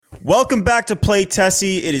Welcome back to Play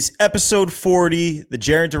Tessie. It is episode 40, the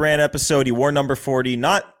Jaron Durant episode. He wore number 40,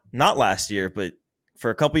 not last year, but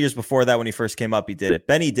for a couple years before that when he first came up, he did it.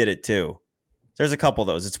 Benny did it too. There's a couple of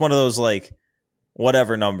those. It's one of those like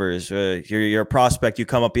whatever numbers. You're a prospect, you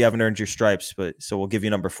come up, you haven't earned your stripes, but so we'll give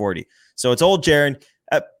you number 40. So it's old Jaron.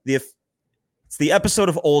 It's the episode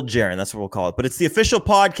of old Jaron. That's what we'll call it. But it's the official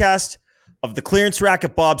podcast of the Clearance Rack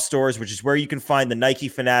at Bob's Stores, which is where you can find the Nike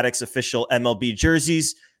Fanatics official MLB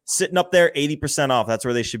jerseys. Sitting up there, 80% off. That's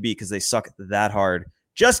where they should be because they suck that hard.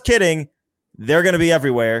 Just kidding. They're going to be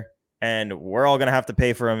everywhere, and we're all going to have to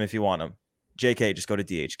pay for them if you want them. JK, just go to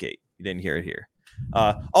DHgate. You didn't hear it here.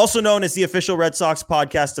 Also known as the official Red Sox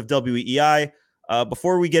podcast of WEEI.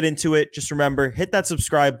 Before we get into it, just remember, hit that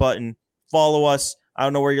subscribe button. Follow us. I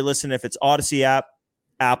don't know where you're listening. If it's Odyssey app,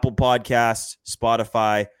 Apple Podcasts,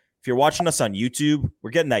 Spotify. If you're watching us on YouTube, we're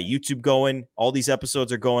getting that YouTube going. All these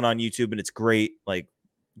episodes are going on YouTube, and it's great. Like,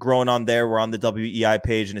 growing on there. We're on the WEI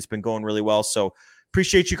page and it's been going really well. So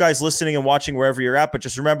appreciate you guys listening and watching wherever you're at. But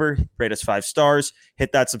just remember, rate us 5 stars,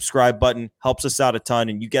 hit that subscribe button, helps us out a ton.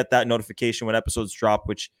 And you get that notification when episodes drop,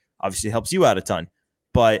 which obviously helps you out a ton.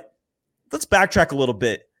 But let's backtrack a little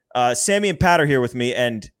bit. Sammy and Pat are here with me,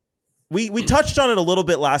 and we touched on it a little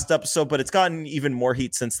bit last episode, but it's gotten even more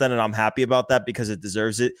heat since then. And I'm happy about that because it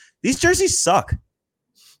deserves it. These jerseys suck.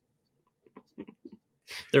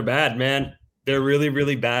 They're bad, man. They're really,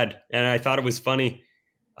 really bad. And I thought it was funny.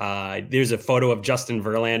 There's a photo of Justin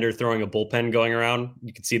Verlander throwing a bullpen going around.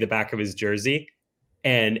 You can see the back of his jersey.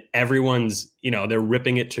 And everyone's, they're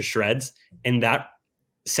ripping it to shreds. And that,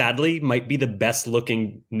 sadly, might be the best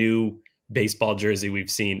looking new baseball jersey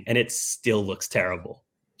we've seen. And it still looks terrible.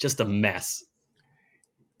 Just a mess.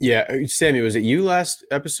 Yeah. Sammy, was it you last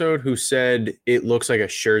episode who said it looks like a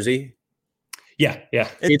jersey? Yeah.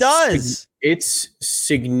 It does. It's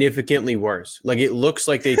significantly worse. Like, it looks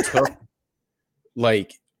like they took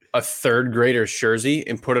like a third grader's jersey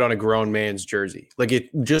and put it on a grown man's jersey. Like, it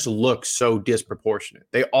just looks so disproportionate.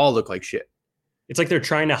 They all look like shit. It's like they're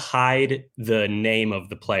trying to hide the name of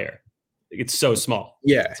the player. It's so small.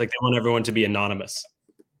 Yeah. It's like they want everyone to be anonymous.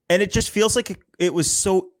 And it just feels like it was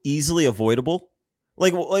so easily avoidable.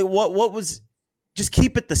 Like what was, just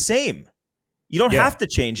keep it the same. You don't have to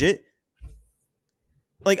change it.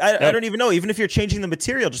 Like, I don't even know. Even if you're changing the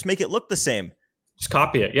material, just make it look the same. Just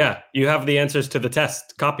copy it. Yeah. You have the answers to the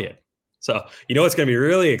test. Copy it. So, it's going to be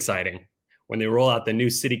really exciting when they roll out the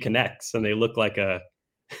new City Connects and they look like a,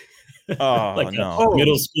 a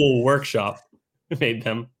middle school workshop made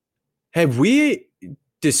them. Have we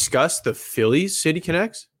discussed the Phillies City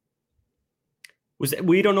Connects?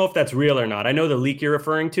 We don't know if that's real or not. I know the leak you're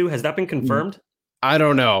referring to. Has that been confirmed? I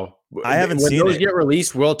don't know. I haven't seen it. When those get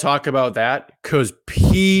released, we'll talk about that. Because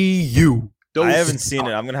PU. I haven't seen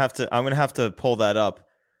it. I'm gonna have to pull that up.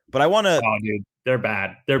 But I want to. Oh, dude, they're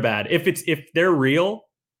bad. They're bad. If they're real,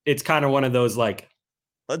 it's kind of one of those like.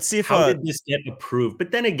 Let's see if how did this get approved?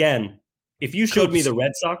 But then again, if you showed me the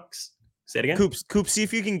Red Sox, say it again. Coops, see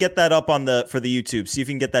if you can get that up for the YouTube. See if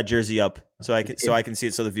you can get that jersey up so I can see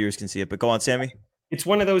it so the viewers can see it. But go on, Sammy. It's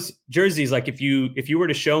one of those jerseys. Like if you were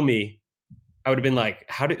to show me, I would have been like,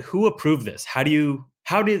 who approved this? How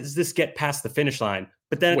does this get past the finish line?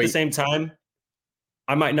 But then at the same time,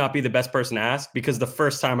 I might not be the best person to ask because the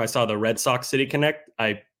first time I saw the Red Sox City Connect,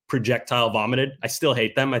 I projectile vomited. I still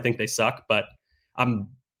hate them. I think they suck, but I'm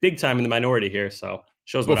big time in the minority here. So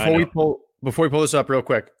shows what I know. Before we pull this up real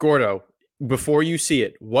quick, Gordo, before you see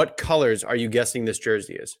it, what colors are you guessing this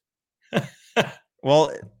jersey is?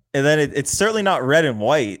 Well, and then it's certainly not red and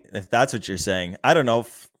white, if that's what you're saying. I don't know.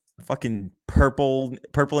 Fucking purple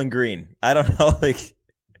and green. I don't know. Like,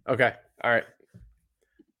 okay, all right.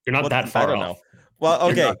 You're not that far off. I don't know.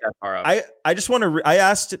 Well, okay. I just want to. I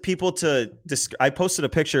asked people to. I posted a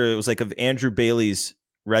picture. It was like of Andrew Bailey's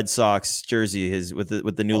Red Sox jersey, his with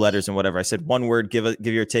the new letters and whatever. I said one word. Give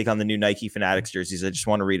your take on the new Nike Fanatics jerseys. I just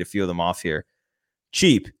want to read a few of them off here.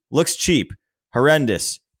 Cheap. Looks cheap.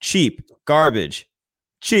 Horrendous. Cheap. Garbage.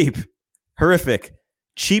 Cheap. Horrific.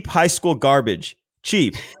 Cheap high school garbage.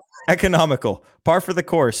 Cheap. Economical. Par for the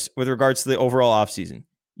course with regards to the overall offseason.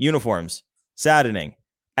 Uniforms. Saddening.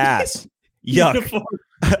 Ass. Yuck.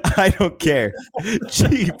 I don't care.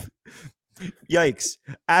 Cheap. Yikes.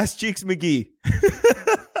 Ass cheeks McGee.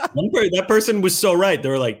 That person was so right. They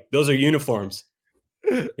were like, those are uniforms.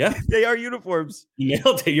 Yeah. They are uniforms. You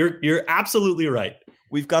nailed it. You're absolutely right.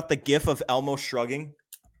 We've got the gif of Elmo shrugging.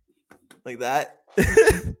 Like that.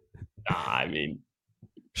 I mean.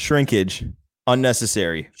 Shrinkage.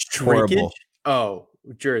 Unnecessary. Shrinkage? Horrible. Oh,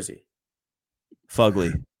 jersey.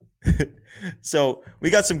 Fugly. So we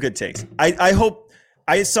got some good takes. I hope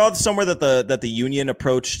I saw somewhere that the union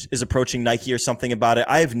is approaching Nike or something about it.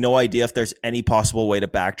 I have no idea if there's any possible way to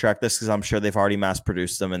backtrack this because I'm sure they've already mass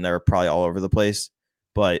produced them and they're probably all over the place.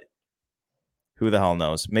 But who the hell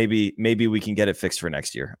knows? Maybe we can get it fixed for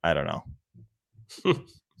next year. I don't know.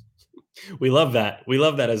 We love that. We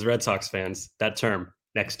love that as Red Sox fans. That term,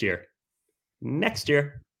 next year. Next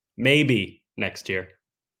year. Maybe next year.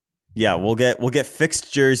 Yeah, we'll get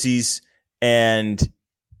fixed jerseys and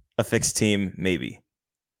a fixed team, maybe.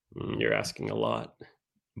 You're asking a lot.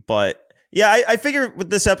 But yeah, I figure with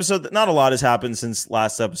this episode that not a lot has happened since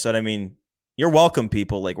last episode. I mean, you're welcome,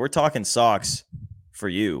 people. Like, we're talking Sox for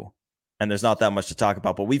you, and there's not that much to talk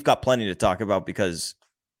about, but we've got plenty to talk about because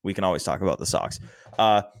we can always talk about the Sox.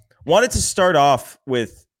 Wanted to start off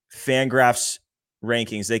with Fangraphs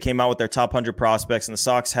rankings. They came out with their top 100 prospects, and the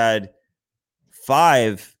Sox had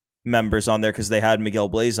 5 members on there because they had Miguel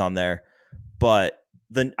Blaze on there. But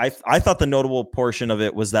I thought the notable portion of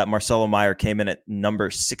it was that Marcelo Meyer came in at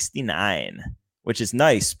number 69, which is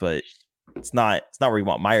nice, but it's not where you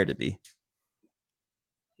want Meyer to be.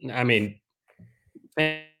 I mean,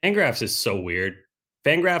 Fangraphs is so weird.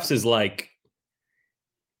 Fangraphs is like,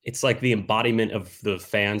 it's like the embodiment of the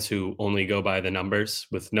fans who only go by the numbers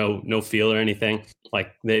with no feel or anything.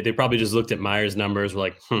 Like they probably just looked at Meyer's numbers, were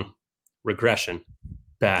like, regression,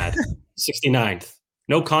 bad, 69th.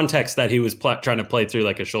 No context that he was trying to play through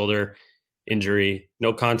like a shoulder injury.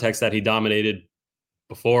 No context that he dominated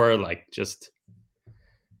before. Like, just,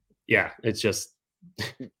 yeah, it's just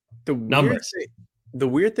the numbers. The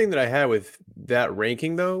weird thing that I had with that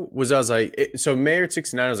ranking, though, was I was like, so Mayer at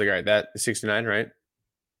 69, I was like, all right, that is 69, right?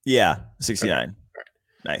 Yeah, 69. Okay.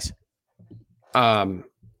 Nice.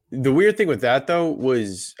 The weird thing with that, though,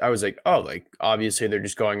 was I was like, oh, like, obviously they're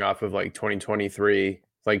just going off of like 2023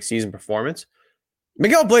 like season performance.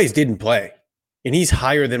 Miguel Blaze didn't play, and he's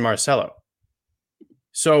higher than Marcelo.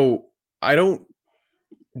 So I don't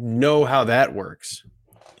know how that works.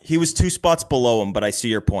 He was 2 spots below him, but I see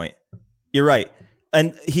your point. You're right.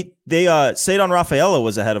 And Cedon Rafaela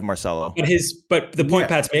was ahead of Marcelo. But the point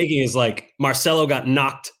Pat's making is like Marcelo got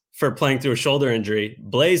knocked for playing through a shoulder injury.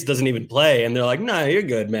 Blaze doesn't even play, and they're like, "Nah, you're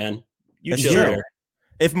good, man. You chill here."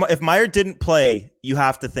 If Meyer didn't play, you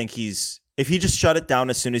have to think if he just shut it down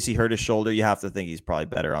as soon as he hurt his shoulder, you have to think he's probably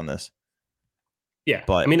better on this. Yeah,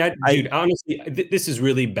 but I mean, dude, honestly, this is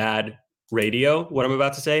really bad radio. What I'm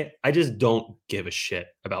about to say, I just don't give a shit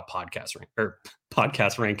about podcast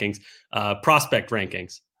rankings, prospect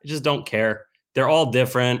rankings. I just don't care. They're all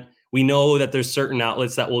different. We know that there's certain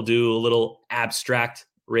outlets that will do a little abstract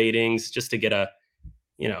ratings just to get a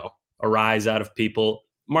rise out of people.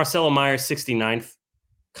 Marcelo Meyer, 69th.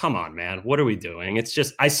 Come on, man. What are we doing? It's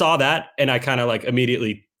just, I saw that and I kind of like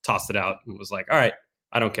immediately tossed it out and was like, all right,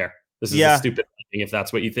 I don't care. This is a stupid thing. If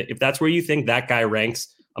that's what you think, if that's where you think that guy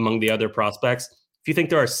ranks among the other prospects, if you think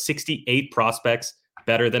there are 68 prospects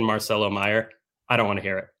better than Marcelo Meyer, I don't want to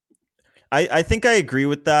hear it. I think I agree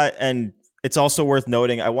with that. And it's also worth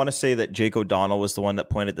noting, I want to say that Jake O'Donnell was the one that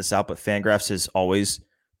pointed this out, but Fangraphs has always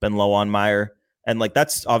been low on Meyer. And like,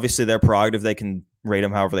 that's obviously their prerogative. They can rate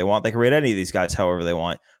him however they want. They can rate any of these guys however they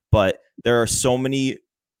want. But there are so many,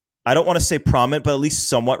 I don't want to say prominent, but at least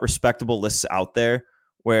somewhat respectable lists out there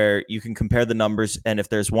where you can compare the numbers. And if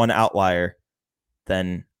there's one outlier,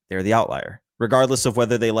 then they're the outlier, regardless of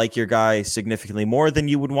whether they like your guy significantly more than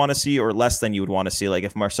you would want to see or less than you would want to see. Like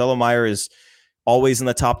if Marcelo Meyer is always in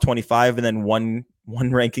the top 25 and then one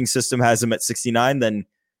ranking system has him at 69, then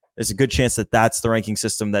there's a good chance that that's the ranking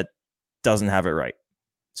system that doesn't have it right.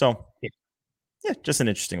 So yeah, just an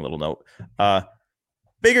interesting little note.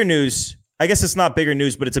 Bigger news. I guess it's not bigger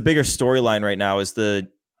news, but it's a bigger storyline right now.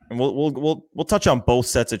 And we'll touch on both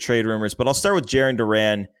sets of trade rumors, but I'll start with Jarren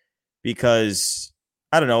Duran because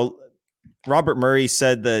I don't know. Robert Murray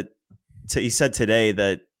said he said today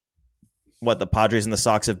that the Padres and the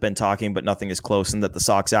Sox have been talking, but nothing is close, and that the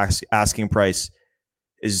Sox asking price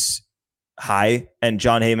is high. And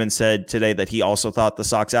John Heyman said today that he also thought the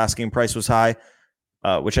Sox asking price was high,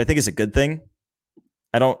 which I think is a good thing.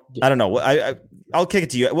 I don't know. I'll kick it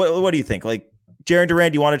to you. What do you think? Like Jarren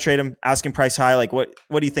Duran, do you want to trade him? Asking price high? Like what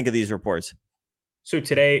do you think of these reports? So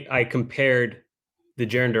today I compared the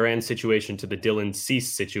Jarren Duran situation to the Dylan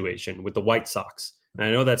Cease situation with the White Sox. And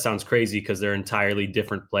I know that sounds crazy because they're entirely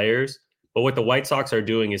different players, but what the White Sox are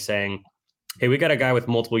doing is saying, hey, we got a guy with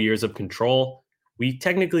multiple years of control. We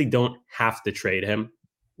technically don't have to trade him.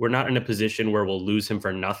 We're not in a position where we'll lose him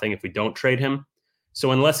for nothing if we don't trade him.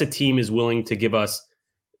 So unless a team is willing to give us,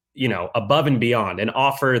 above and beyond an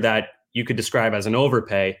offer that you could describe as an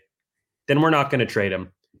overpay, then we're not going to trade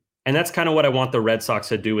him. And that's kind of what I want the Red Sox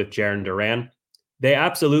to do with Jarren Duran. They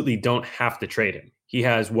absolutely don't have to trade him. He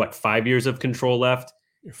has 5 years of control left.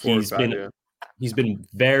 4 or 5, yeah. He's been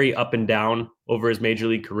very up and down over his major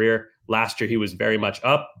league career. Last year, he was very much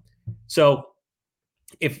up. So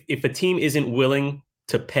if a team isn't willing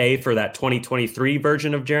to pay for that 2023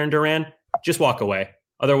 version of Jarren Duran, just walk away.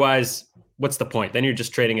 Otherwise, what's the point? Then you're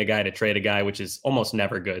just trading a guy to trade a guy, which is almost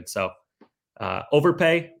never good. So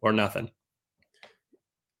overpay or nothing.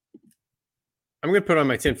 I'm going to put on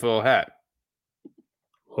my tinfoil hat.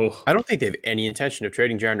 Oh. I don't think they have any intention of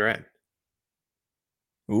trading Jarren Duran.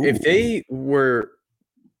 Ooh. If they were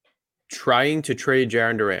trying to trade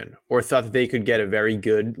Jarren Duran or thought that they could get a very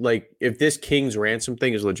good, like if this King's ransom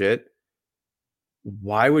thing is legit,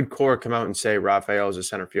 why would Cora come out and say Rafael is a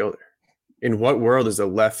center fielder? In what world is a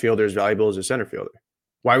left fielder as valuable as a center fielder?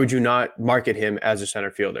 Why would you not market him as a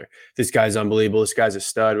center fielder? This guy's unbelievable. This guy's a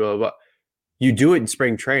stud, blah, blah, blah. You do it in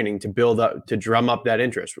spring training to build up, to drum up that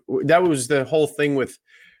interest. That was the whole thing with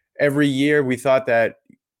every year we thought that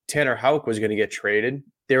Tanner Houck was going to get traded.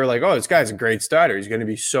 They were like, oh, this guy's a great starter. He's going to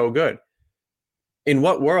be so good. In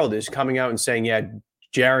what world is coming out and saying, yeah,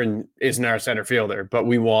 Jarren isn't our center fielder, but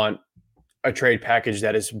we want a trade package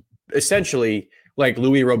that is essentially like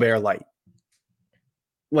Louis Robert light,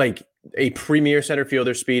 like a premier center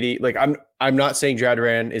fielder, speedy. Like I'm not saying Jarren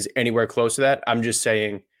Duran is anywhere close to that. I'm just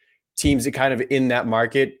saying teams that kind of in that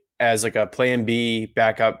market as like a plan B,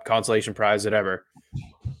 backup, consolation prize, whatever.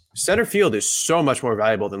 Center field is so much more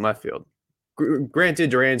valuable than left field.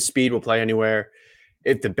 Granted, Duran's speed will play anywhere.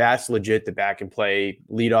 If the bat's legit, the bat can play.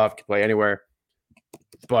 Leadoff can play anywhere.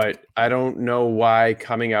 But I don't know why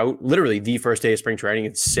coming out literally the first day of spring training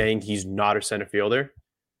and saying he's not a center fielder,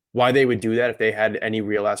 why they would do that if they had any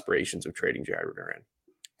real aspirations of trading Jarren Duran.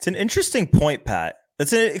 It's an interesting point, Pat.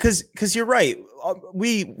 That's it, because you're right.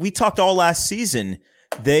 We talked all last season.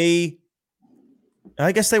 I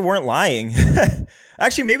guess they weren't lying.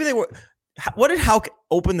 Actually, maybe they were. What did Houck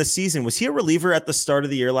open the season? Was he a reliever at the start of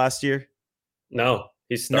the year last year? No,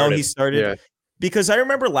 he started. No, he started. Yeah. Because I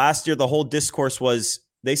remember last year, the whole discourse was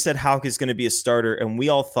they said Houck is going to be a starter, and we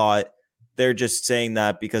all thought they're just saying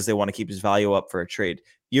that because they want to keep his value up for a trade.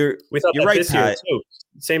 You're right, this Pat. year too.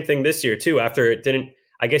 Same thing this year too. After it didn't,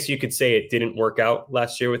 I guess you could say it didn't work out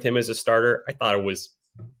last year with him as a starter. I thought it was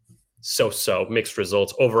so mixed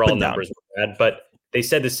results. Overall numbers were bad, but they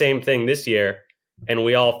said the same thing this year, and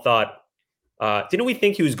we all thought, didn't we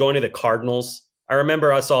think he was going to the Cardinals? I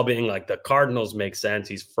remember us all being like, the Cardinals make sense.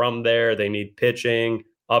 He's from there. They need pitching,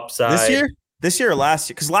 upside. This year or last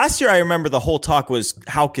year? Because last year I remember the whole talk was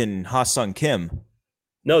Houck and Ha-Sung Kim.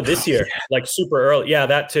 No, this year, like super early. Yeah,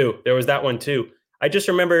 that too. There was that one too. I just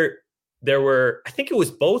remember I think it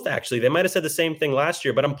was both actually. They might have said the same thing last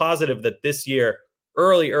year, but I'm positive that this year,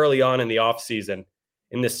 early on in the offseason,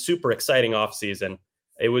 in this super exciting offseason,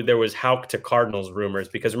 there was Houck to Cardinals rumors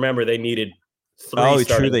because remember they needed 3 Oh,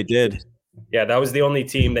 starting true, they did. Yeah, that was the only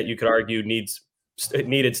team that you could argue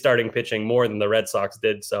needed starting pitching more than the Red Sox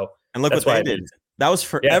did. So and look what they did. That was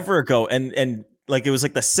forever ago, and like it was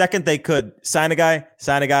like the second they could sign a guy,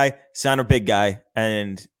 sign a big guy,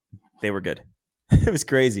 and they were good. It was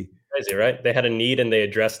crazy. Crazy, right? They had a need and they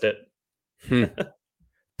addressed it.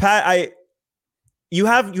 Pat, you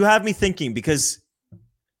have me thinking because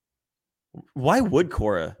why would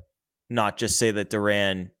Cora not just say that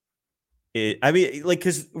Duran?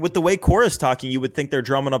 Because with the way Cora's talking, you would think they're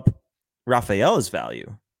drumming up Rafael's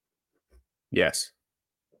value. Yes,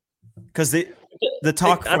 because the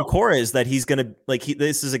talk from Cora is that he's gonna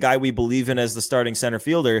this is a guy we believe in as the starting center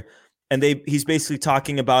fielder, and he's basically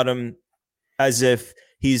talking about him as if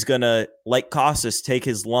he's gonna, like Casas, take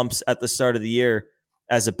his lumps at the start of the year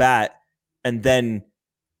as a bat and then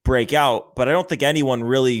break out. But I don't think anyone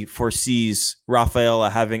really foresees Rafael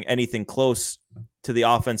having anything close to the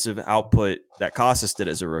offensive output that Casas did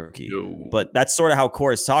as a rookie. No. But that's sort of how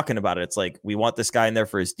Cora's talking about it. It's like, we want this guy in there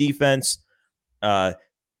for his defense.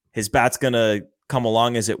 His bat's going to come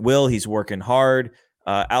along as it will. He's working hard.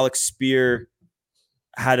 Alex Spear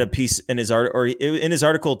had a piece in his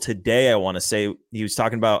article today. I want to say he was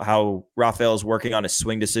talking about how Rafael is working on his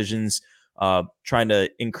swing decisions, trying to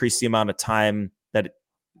increase the amount of time that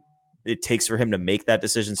it takes for him to make that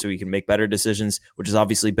decision so he can make better decisions, which has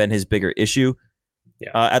obviously been his bigger issue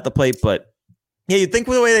at the plate. But yeah, you'd think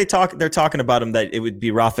with the way they're talking about him that it would be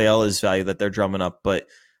Rafaela's value that they're drumming up. But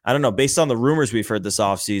I don't know. Based on the rumors we've heard this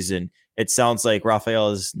offseason, it sounds like Rafael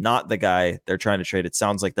is not the guy they're trying to trade. It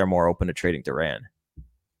sounds like they're more open to trading Duran.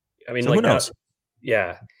 I mean, so who knows?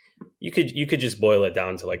 Yeah, you could just boil it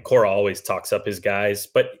down to like Cora always talks up his guys,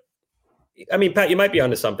 but I mean, Pat, you might be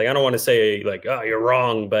onto something. I don't want to say like, oh, you're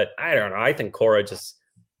wrong, but I don't know. I think Cora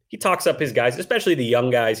he talks up his guys, especially the young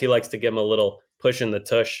guys. He likes to give them a little push in the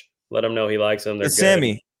tush. Let him know he likes them. They're But good.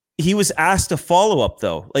 Sammy, he was asked a follow-up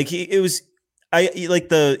though. Like he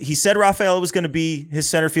said Rafael was going to be his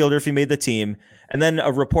center fielder if he made the team. And then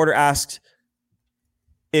a reporter asked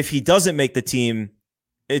if he doesn't make the team,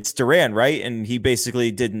 it's Duran, right? And he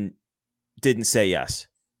basically didn't say yes.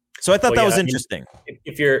 So I thought that was interesting.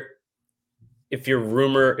 If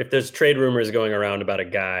there's trade rumors going around about a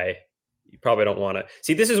guy, you probably don't want to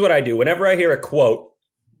see. This is what I do. Whenever I hear a quote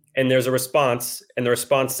and there's a response and the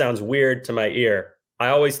response sounds weird to my ear, I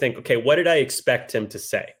always think, okay, what did I expect him to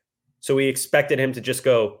say? So we expected him to just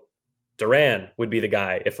go, Duran would be the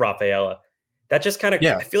guy if Rafaela. That just kind of,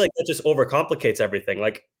 I feel like that just overcomplicates everything.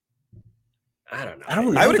 Like, I don't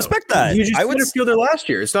know. I would expect that. You just center fielder last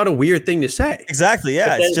year. It's not a weird thing to say. Exactly.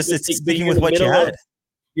 Yeah. It's speaking with what you had.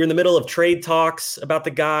 You're in the middle of trade talks about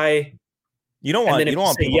the guy. You don't want people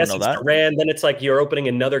to know that. Duran, then it's like you're opening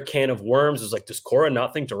another can of worms. It's like, does Cora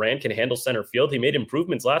not think Duran can handle center field? He made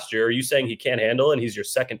improvements last year. Are you saying he can't handle and he's your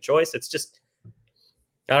second choice? It's just,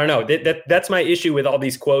 I don't know. That's my issue with all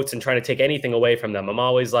these quotes and trying to take anything away from them. I'm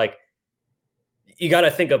always like, you got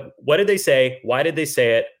to think of, what did they say? Why did they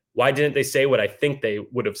say it? Why didn't they say what I think they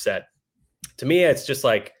would have said? To me, it's just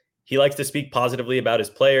like, he likes to speak positively about his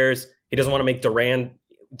players. He doesn't want to make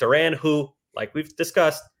Duran, who, like we've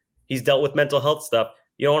discussed, he's dealt with mental health stuff.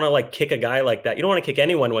 You don't want to like kick a guy like that. You don't want to kick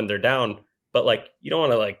anyone when they're down, but like, you don't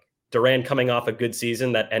want to like Duran coming off a good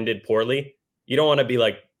season that ended poorly. You don't want to be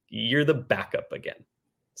like, you're the backup again.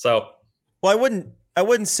 So, well, I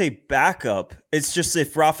wouldn't say backup. It's just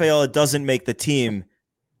if Rafaela doesn't make the team,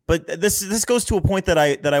 but this goes to a point that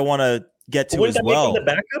I want to get to as well. Make him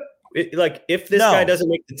the backup? If this guy doesn't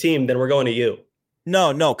make the team, then we're going to you.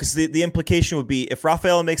 No, because the implication would be if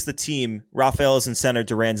Rafaela makes the team, Rafaela's in center,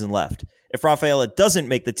 Duran's in left. If Rafaela doesn't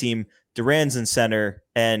make the team, Duran's in center,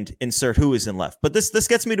 and insert who is in left. But this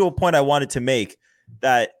gets me to a point I wanted to make,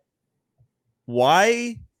 that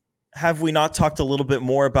why have we not talked a little bit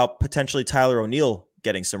more about potentially Tyler O'Neill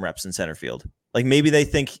getting some reps in center field? Like maybe they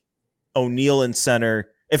think O'Neill in center.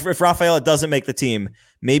 If Rafaela doesn't make the team,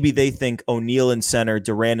 maybe they think O'Neill in center,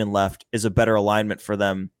 Duran in left is a better alignment for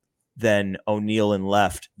them than O'Neill in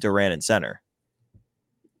left, Duran in center.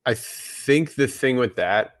 I think the thing with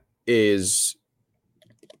that is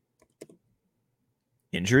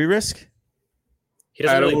injury risk. He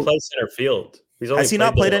doesn't really play center field. Has he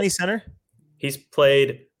not played any center? He's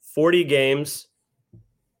played 40 games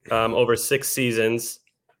over 6 seasons,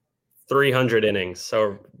 300 innings.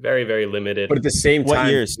 So very, very limited. But at the same time, what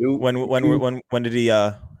years? When did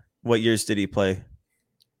he? What years did he play?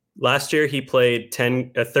 Last year he played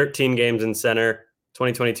 13 games in center.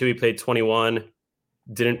 2022 he played 21.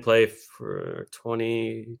 Didn't play for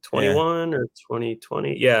 2021 or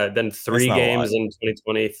 2020. Yeah, then 3 games in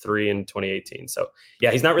 2020, 3 in 2018. So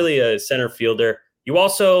yeah, he's not really a center fielder. You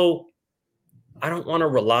also, I don't want to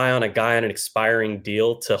rely on a guy on an expiring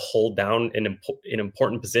deal to hold down an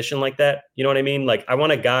important position like that. You know what I mean? Like I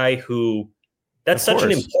want a guy who, that's such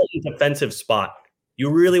an important defensive spot. You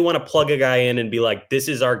really want to plug a guy in and be like, this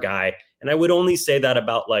is our guy. And I would only say that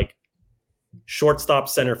about like shortstop,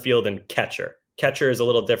 center field, and catcher. Catcher is a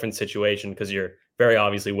little different situation because you're very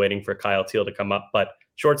obviously waiting for Kyle Teal to come up. But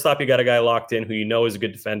shortstop, you got a guy locked in who you know is a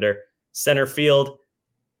good defender. Center field,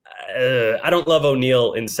 I don't love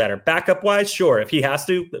O'Neill in center. Backup wise, sure. If he has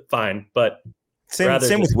to, fine. But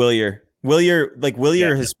same with Willier.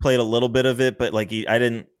 Willier has played a little bit of it, but like I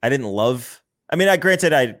didn't love. I mean,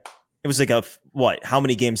 granted, it was like how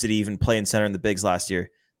many games did he even play in center in the bigs last year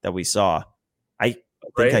that we saw? I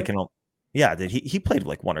think I can. Yeah, did he played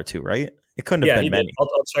like 1 or 2, right? It couldn't have been many. I'll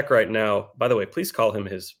check right now. By the way, please call him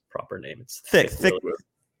his proper name. It's Thick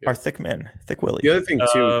our thick man, Thick Willie. The other thing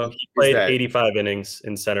too, he played 85 innings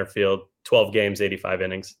in center field, 12 games, 85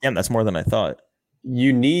 innings. Yeah, that's more than I thought.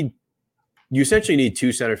 You essentially need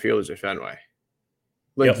 2 center fielders at Fenway.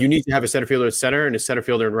 You need to have a center fielder at center and a center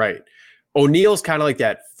fielder in right. O'Neill's kind of like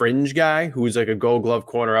that fringe guy who's like a Gold Glove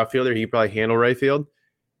corner outfielder. He could probably handle right field.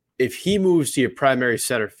 If he moves to your primary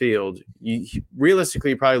center field,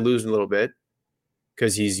 realistically, you're probably losing a little bit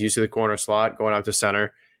because he's used to the corner slot going out to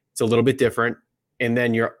center. It's a little bit different. And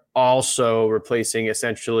then you're also replacing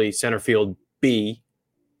essentially center field B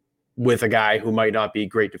with a guy who might not be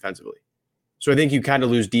great defensively. So I think you kind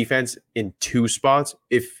of lose defense in 2 spots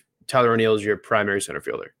if Tyler O'Neill is your primary center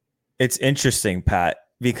fielder. It's interesting, Pat,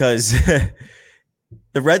 because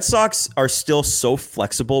the Red Sox are still so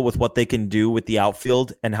flexible with what they can do with the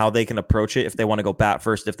outfield and how they can approach it if they want to go bat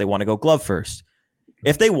first, if they want to go glove first.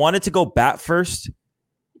 If they wanted to go bat first,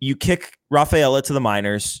 you kick Rafaela to the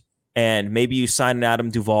minors and maybe you sign an Adam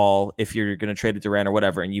Duvall if you're going to trade a Duran or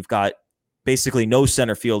whatever, and you've got basically no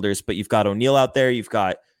center fielders, but you've got O'Neill out there, you've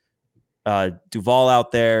got Duvall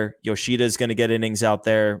out there. Yoshida is going to get innings out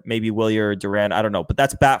there. Maybe Willier or Duran. I don't know. But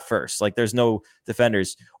that's bat first. Like there's no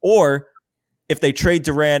defenders. Or if they trade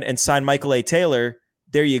Duran and sign Michael A. Taylor,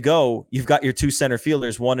 there you go. You've got your 2 center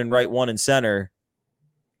fielders, one in right, one in center.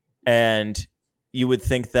 And you would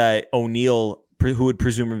think that O'Neill, who would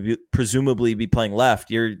presumably be playing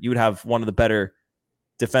left, you would have one of the better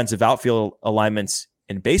defensive outfield alignments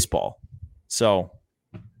in baseball. So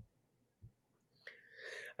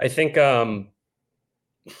I think I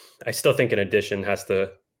still think an addition has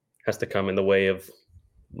to come in the way of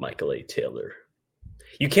Michael A. Taylor.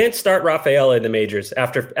 You can't start Rafaela in the majors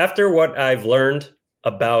after what I've learned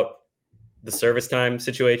about the service time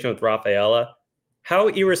situation with Rafaela. How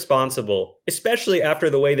irresponsible, especially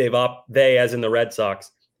after the way they, as in the Red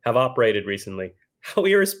Sox, have operated recently. How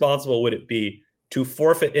irresponsible would it be to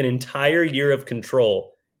forfeit an entire year of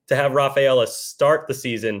control to have Rafaela start the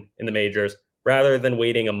season in the majors rather than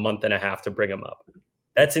waiting a month and a half to bring him up?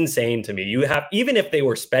 That's insane to me. Even if they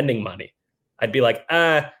were spending money, I'd be like,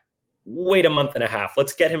 wait a month and a half.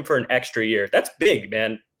 Let's get him for an extra year. That's big,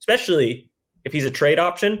 man. Especially if he's a trade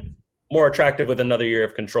option, more attractive with another year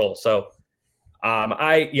of control. So,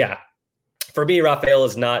 for me, Rafael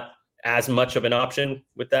is not as much of an option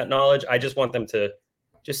with that knowledge. I just want them to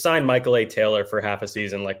just sign Michael A. Taylor for half a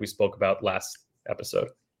season, like we spoke about last episode.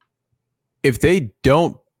 If they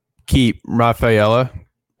don't keep Rafaela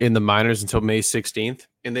in the minors until May 16th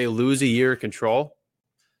and they lose a year of control,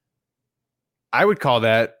 I would call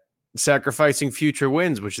that sacrificing future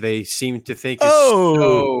wins, which they seem to think is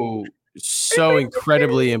so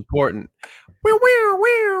incredibly important.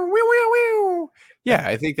 Yeah,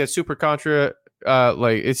 I think that's super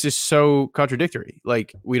it's just so contradictory.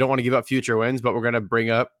 Like, we don't want to give up future wins, but we're going to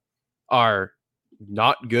bring up our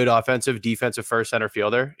not good offensive, defensive first center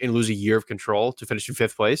fielder and lose a year of control to finish in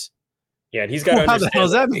 5th place. Yeah, and he's got to understand. How the hell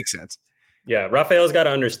does that make sense? Yeah, Rafael's got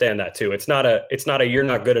to understand that too. It's not a you're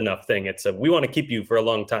not good enough thing. It's a we want to keep you for a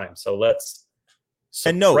long time. So let's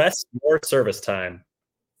suppress more service time.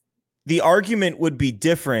 The argument would be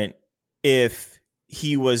different if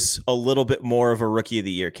he was a little bit more of a rookie of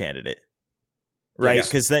the year candidate, right?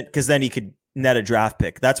 Because then he could net a draft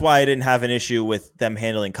pick. That's why I didn't have an issue with them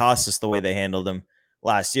handling Costas the way they handled him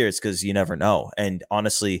last year. It's because you never know. And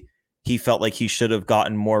honestly, he felt like he should have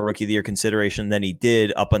gotten more rookie of the year consideration than he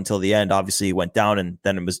did up until the end. Obviously, he went down, and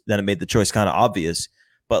then it made the choice kind of obvious.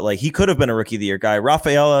 But like, he could have been a rookie of the year guy.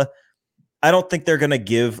 Rafaela, I don't think they're going to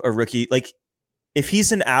give a rookie, like, if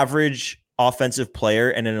he's an average offensive player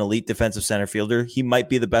and an elite defensive center fielder, he might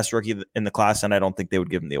be the best rookie in the class, and I don't think they would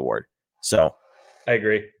give him the award. So I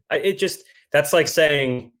agree. That's like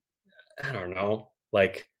saying, I don't know,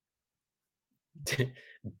 like,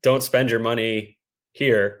 don't spend your money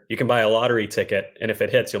here. You can buy a lottery ticket, and if it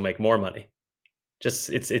hits, you'll make more money. Just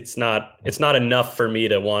it's not enough for me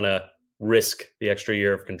to want to risk the extra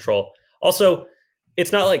year of control. Also,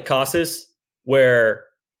 it's not like Casas where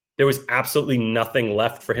there was absolutely nothing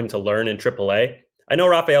left for him to learn in AAA. I know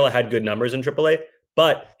Rafaela had good numbers in AAA,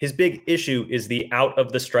 but his big issue is the out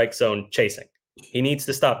of the strike zone chasing. He needs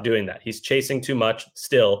to stop doing that. He's chasing too much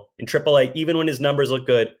still in AAA. Even when his numbers look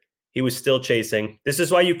good, he was still chasing. This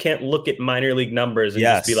is why you can't look at minor league numbers and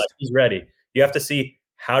just be like, he's ready. You have to see,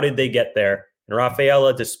 how did they get there? And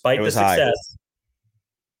Rafaela, despite the success, high. Is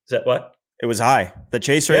that what? It was high. The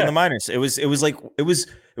chase rate in the minors. It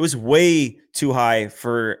was way too high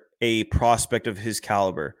for a prospect of his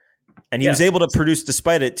caliber. And he was able to produce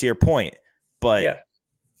despite it, to your point. But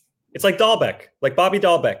it's like Dahlbeck, like Bobby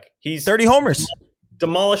Dahlbeck. He's 30 homers.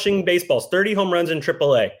 Demolishing baseballs, 30 home runs in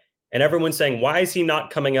AAA. And everyone's saying, why is he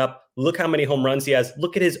not coming up? Look how many home runs he has.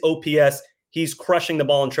 Look at his OPS. He's crushing the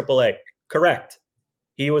ball in AAA. Correct.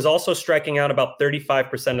 He was also striking out about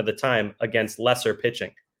 35% of the time against lesser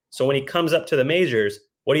pitching. So when he comes up to the majors,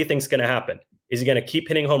 what do you think is going to happen? Is he going to keep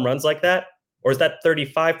hitting home runs like that? Or is that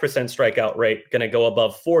 35% strikeout rate going to go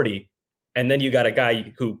above 40? And then you got a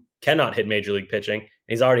guy who cannot hit major league pitching. And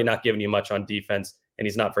he's already not giving you much on defense. And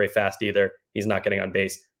he's not very fast either. He's not getting on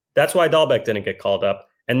base. That's why Dahlbeck didn't get called up.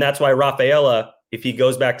 And that's why Rafaela, if he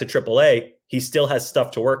goes back to AAA, he still has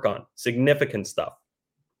stuff to work on. Significant stuff.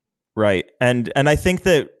 Right. And I think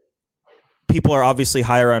that people are obviously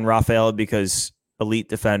higher on Rafaela because elite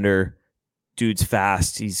defender, dude's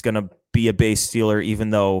fast. He's going to be a base stealer,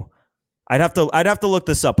 even though I'd have to look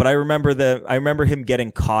this up, but I remember him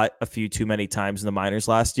getting caught a few too many times in the minors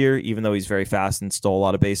last year, even though he's very fast and stole a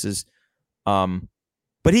lot of bases.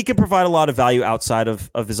 But he can provide a lot of value outside of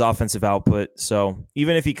his offensive output. So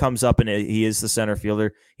even if he comes up and he is the center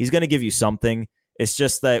fielder, he's going to give you something. It's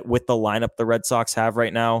just that with the lineup the Red Sox have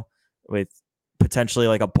right now, with potentially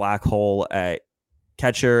like a black hole at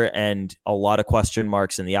catcher and a lot of question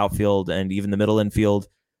marks in the outfield and even the middle infield,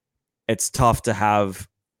 it's tough to have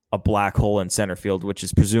a black hole in center field, which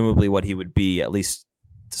is presumably what he would be, at least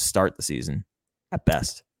to start the season at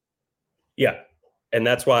best. Yeah. And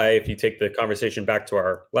that's why if you take the conversation back to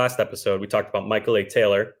our last episode, we talked about Michael A.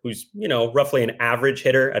 Taylor, who's, roughly an average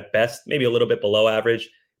hitter at best, maybe a little bit below average,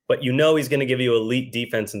 but he's going to give you elite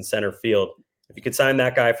defense in center field. If you could sign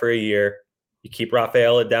that guy for a year, you keep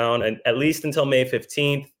Rafaela down and at least until May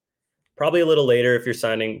 15th, probably a little later if you're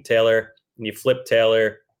signing Taylor, and you flip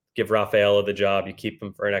Taylor, give Rafaela the job, you keep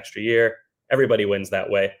him for an extra year. Everybody wins that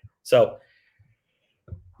way. So,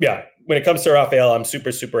 yeah, when it comes to Rafael, I'm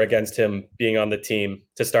super, super against him being on the team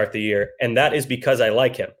to start the year. And that is because I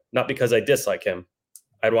like him, not because I dislike him.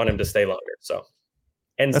 I'd want him to stay longer. So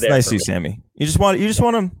that's nice of you, Sammy. You just want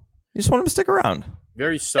him to stick around.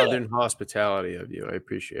 Very Southern hospitality of you. I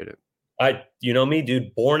appreciate it. You know me,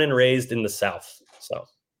 dude, born and raised in the South. So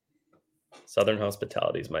Southern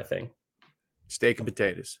hospitality is my thing. Steak and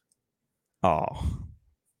potatoes. Oh,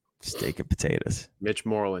 steak and potatoes. Mitch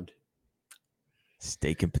Moreland.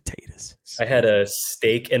 Steak and potatoes. I had a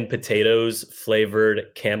steak and potatoes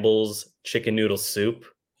flavored Campbell's chicken noodle soup.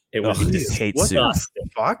 It was hate soup.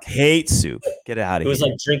 Fuck? Hate soup. Get out of here. It was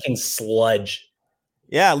like drinking sludge.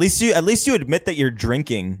 Yeah, at least you admit that you're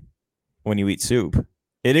drinking when you eat soup.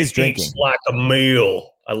 It is drinking. Eats like a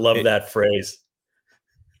meal. I love that phrase.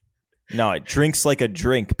 No, it drinks like a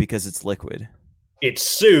drink because it's liquid. It's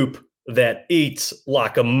soup that eats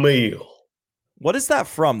like a meal. What is that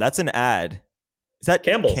from? That's an ad. Is that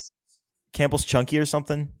Campbell's? Campbell's Chunky or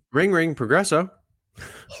something? Ring Progresso.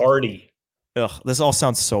 Hardy. Ugh, this all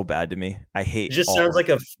sounds so bad to me. I hate it. Just sounds like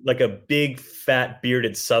a big fat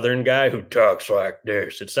bearded Southern guy who talks like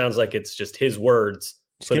this. It sounds like it's just his words.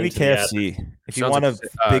 Just give me KFC. If you want a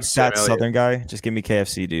big fat Southern guy, just give me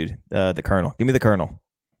KFC, dude. The Colonel. Give me the Colonel.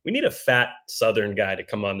 We need a fat Southern guy to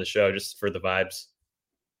come on the show just for the vibes.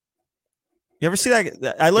 You ever see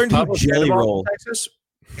that? I learned who Jelly Roll. Texas?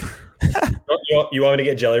 You want me to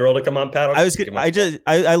get Jelly Roll to come on, Pat?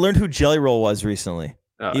 I learned who Jelly Roll was recently,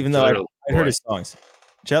 even though I heard his songs.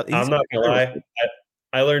 I'm not gonna lie.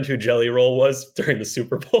 I learned who Jelly Roll was during the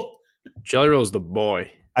Super Bowl. Jelly Roll's the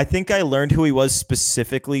boy. I think I learned who he was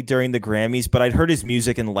specifically during the Grammys, but I'd heard his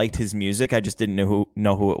music and liked his music. I just didn't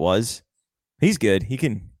know who it was. He's good. He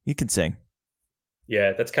can sing.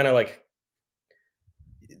 Yeah, that's kind of like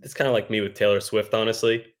me with Taylor Swift,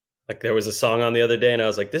 honestly. Like there was a song on the other day and I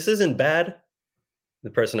was like, this isn't bad. The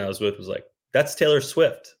person I was with was like, that's Taylor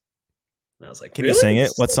Swift. And I was like, can you sing it?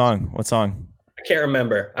 What song? I can't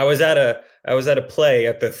remember. I was at a play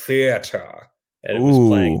at the theater and it was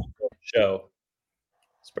playing a show.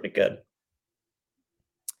 It's pretty good.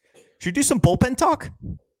 Should we do some bullpen talk?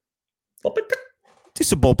 Do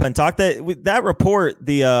some bullpen talk. That report,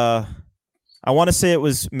 I want to say it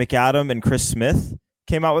was McAdam and Chris Smith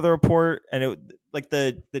came out with a report, and it like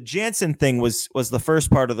the Jansen thing was the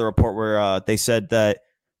first part of the report where they said that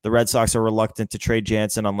the Red Sox are reluctant to trade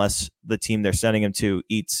Jansen unless the team they're sending him to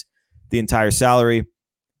eats the entire salary.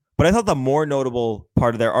 But I thought the more notable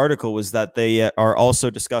part of their article was that they are also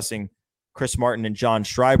discussing Chris Martin and John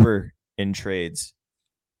Schreiber in trades.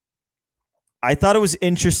 I thought it was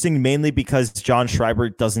interesting mainly because John Schreiber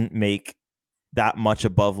doesn't make that much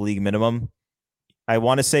above league minimum. I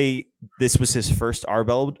want to say this was his first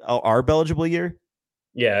ARB eligible year.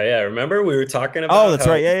 Yeah. Remember we were talking about? Oh, that's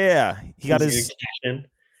right. Yeah. He got his.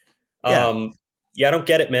 Yeah, I don't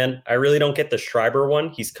get it, man. I really don't get the Schreiber one.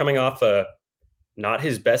 He's coming off not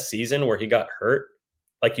his best season where he got hurt.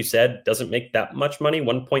 Like you said, doesn't make that much money.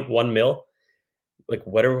 1.1 mil. Like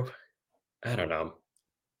I don't know.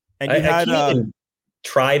 And you had I can't even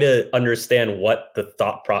try to understand what the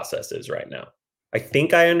thought process is right now. I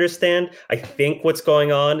think I understand. I think what's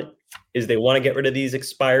going on is they want to get rid of these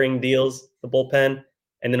expiring deals, the bullpen.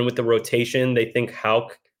 And then with the rotation, they think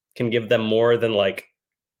Houck can give them more than like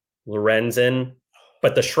Lorenzen.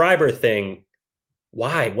 But the Schreiber thing,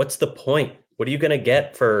 why? What's the point? What are you going to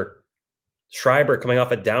get for Schreiber coming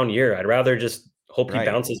off a down year? I'd rather just hope he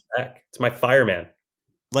bounces back. It's my fireman.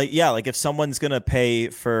 Like if someone's going to pay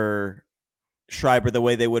for Schreiber the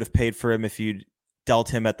way they would have paid for him if you'd dealt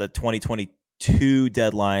him at the 2022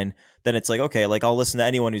 deadline, then it's like, okay, like I'll listen to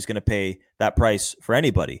anyone who's going to pay that price for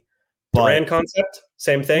anybody. But, Duran concept,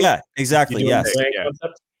 same thing? Yeah, exactly, yes.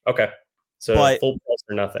 Concept? Okay, so full price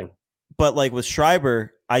or nothing. But like with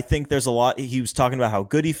Schreiber, I think there's a lot. He was talking about how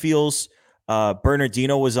good he feels.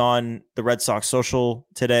 Bernardino was on the Red Sox social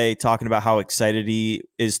today talking about how excited he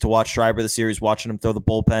is to watch Schreiber this series, watching him throw the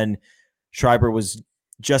bullpen. Schreiber was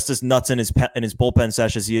just as nuts in his bullpen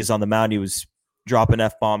sesh as he is on the mound. He was dropping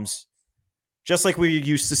F-bombs. just like we're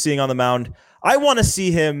used to seeing on the mound. I want to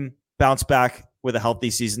see him bounce back with a healthy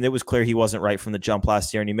season. It was clear he wasn't right from the jump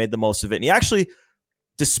last year, and he made the most of it. And he actually,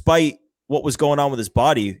 despite what was going on with his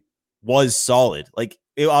body, was solid. Like,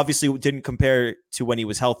 it obviously didn't compare to when he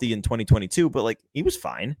was healthy in 2022, but like, he was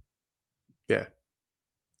fine. Yeah.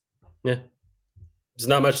 There's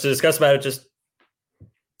not much to discuss about it. Just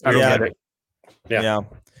I don't get it. Yeah.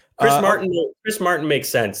 Chris Martin makes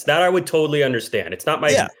sense. That I would totally understand. It's not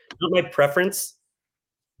my preference.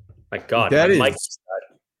 My God, that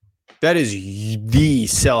is the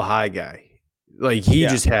sell high guy. Like, he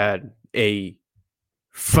just had a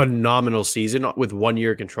phenomenal season with 1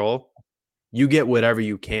 year control. You get whatever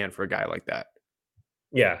you can for a guy like that.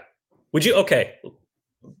 Yeah. Would you? Okay.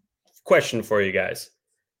 Question for you guys,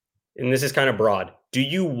 and this is kind of broad. Do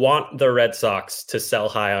you want the Red Sox to sell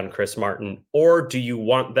high on Chris Martin, or do you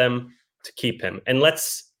want them to keep him? And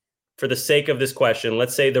let's, for the sake of this question,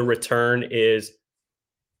 let's say the return is,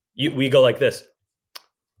 we go like this.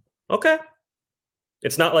 Okay.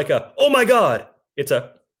 It's not like a, oh my God. It's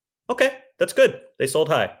a, okay, that's good. They sold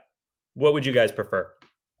high. What would you guys prefer?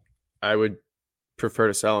 I would prefer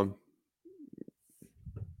to sell him.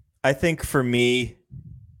 I think for me,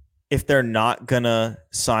 if they're not going to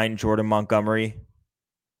sign Jordan Montgomery,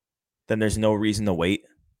 then there's no reason to wait.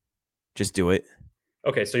 Just do it.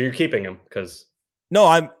 Okay, so you're keeping him because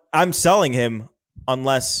no, I'm selling him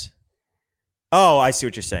unless. Oh, I see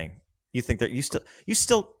what you're saying. You think that you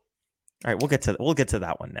still. All right, we'll get to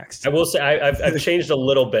that one next. I will say I've changed a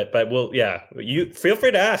little bit, but you feel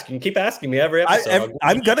free to ask. You can keep asking me every episode.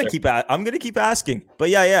 I'm gonna keep asking. But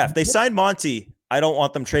yeah. If they sign Monty, I don't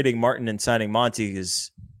want them trading Martin and signing Monty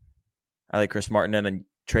because I like Chris Martin, and then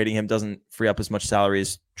trading him doesn't free up as much salary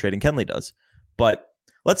as trading Kenley does. But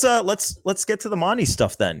let's get to the Monty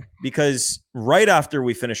stuff then, because right after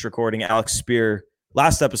we finished recording, Alex Spear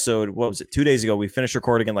last episode, what was it, 2 days ago, we finished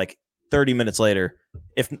recording, and like 30 minutes later,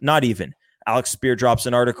 if not even, Alex Spear drops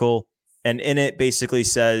an article, and in it basically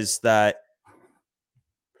says that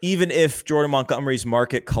even if Jordan Montgomery's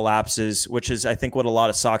market collapses, which is, I think, what a lot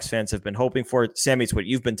of Sox fans have been hoping for, Sammy, it's what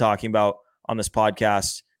you've been talking about on this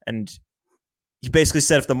podcast, and he basically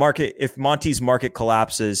said if Monty's market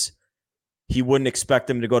collapses, he wouldn't expect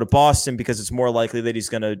him to go to Boston because it's more likely that he's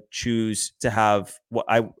going to choose to have what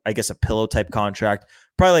I guess a pillow type contract,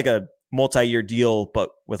 probably like a multi-year deal, but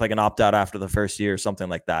with like an opt-out after the first year or something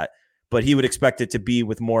like that. But he would expect it to be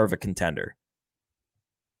with more of a contender.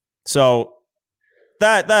 So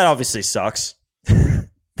that obviously sucks.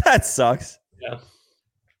 That sucks.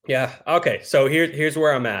 Yeah. Okay. So here's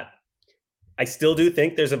where I'm at. I still do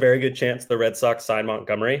think there's a very good chance the Red Sox sign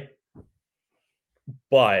Montgomery,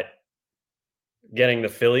 but getting the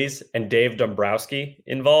Phillies and Dave Dombrowski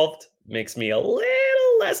involved makes me a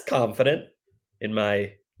little less confident in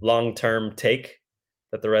my long-term take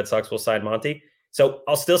that the Red Sox will sign Monty. So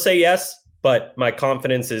I'll still say yes, but my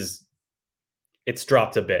confidence it's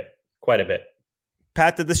dropped quite a bit.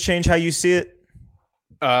 Pat, did this change how you see it?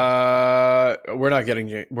 We're not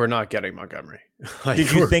getting Montgomery.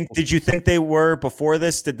 Did you think they were before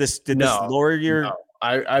this? Did this lower your? No.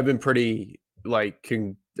 I've been pretty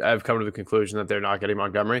I've come to the conclusion that they're not getting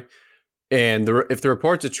Montgomery. And if the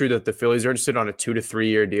reports are true that the Phillies are interested on a 2 to 3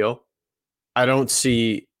 year deal, I don't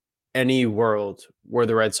see any world where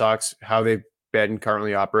the Red Sox, how they've been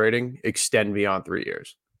currently operating, extend beyond 3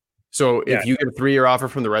 years. So if you get a 3 year offer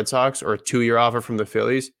from the Red Sox or a 2 year offer from the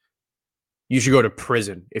Phillies, you should go to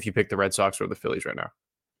prison if you pick the Red Sox or the Phillies right now.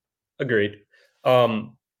 Agreed.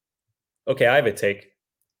 Okay, I have a take.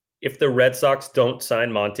 If the Red Sox don't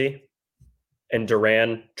sign Monty and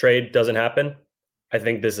Duran trade doesn't happen, I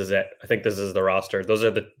think this is it. I think this is the roster. Those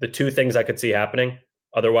are the two things I could see happening.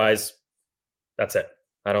 Otherwise, that's it.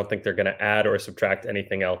 I don't think they're going to add or subtract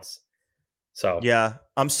anything else. So yeah,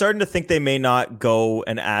 I'm starting to think they may not go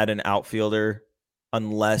and add an outfielder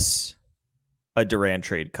unless a Duran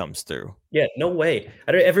trade comes through. Yeah, no way.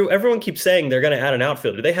 Everyone keeps saying they're going to add an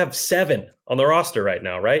outfielder. They have 7 on the roster right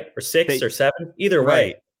now, right? Or 6 or 7, either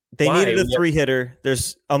way. They needed a 3-hitter.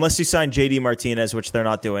 Unless you sign JD Martinez, which they're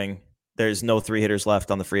not doing, there's no 3-hitters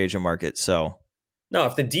left on the free agent market. So no,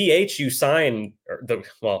 if the DH you sign,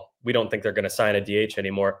 we don't think they're going to sign a DH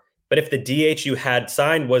anymore. But if the DH you had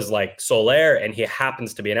signed was like Soler and he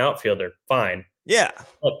happens to be an outfielder, fine. Yeah.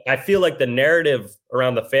 Look, I feel like the narrative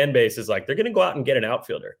around the fan base is like they're going to go out and get an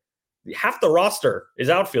outfielder. Half the roster is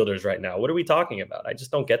outfielders right now. What are we talking about? I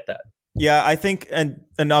just don't get that. Yeah, I think, and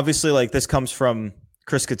obviously, like, this comes from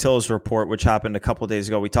Chris Cotillo's report, which happened a couple of days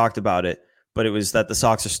ago. We talked about it, but it was that the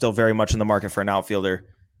Sox are still very much in the market for an outfielder.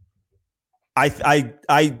 I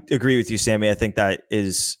agree with you, Sammy. I think that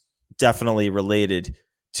is definitely related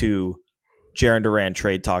to Jaren Duran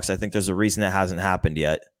trade talks. I think there's a reason that hasn't happened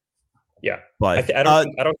yet. Yeah, but I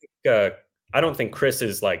don't think Chris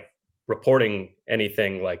is like reporting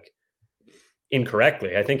anything like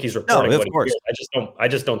incorrectly. I think he's reporting what he hears. I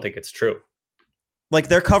just don't think it's true. Like,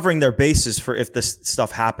 they're covering their bases for if this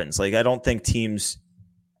stuff happens. Like, I don't think teams.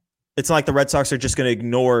 It's not like the Red Sox are just going to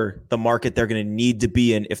ignore the market they're going to need to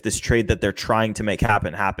be in if this trade that they're trying to make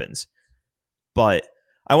happens. But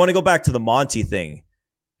I want to go back to the Monty thing,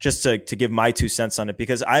 just to give my 2 cents on it,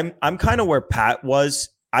 because I'm kind of where Pat was.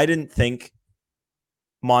 I didn't think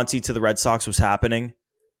Monty to the Red Sox was happening.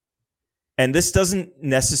 And this doesn't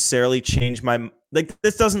necessarily change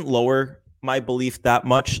this doesn't lower my belief that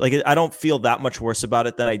much. Like, I don't feel that much worse about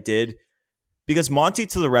it than I did, because Monty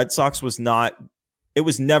to the Red Sox was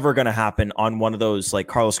never going to happen on one of those like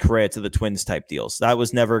Carlos Correa to the Twins type deals. That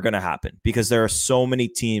was never going to happen, because there are so many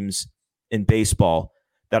teams in baseball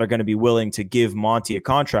that are going to be willing to give Monty a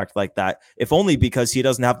contract like that, if only because he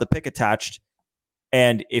doesn't have the pick attached.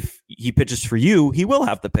 And if he pitches for you, he will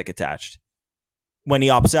have the pick attached when he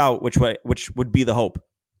opts out, which would be the hope.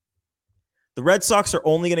 The Red Sox are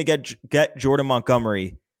only going to get Jordan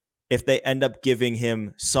Montgomery if they end up giving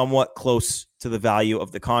him somewhat close to the value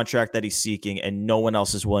of the contract that he's seeking, and no one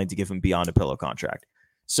else is willing to give him beyond a pillow contract.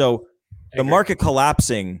 So the market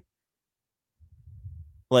collapsing,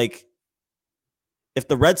 like, if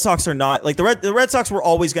the Red Sox are not, like, the Red Sox were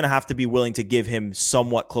always going to have to be willing to give him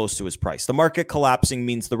somewhat close to his price. The market collapsing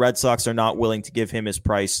means the Red Sox are not willing to give him his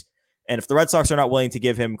price. And if the Red Sox are not willing to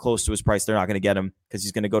give him close to his price, they're not going to get him, because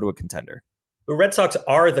he's going to go to a contender. The Red Sox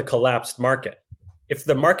are the collapsed market. If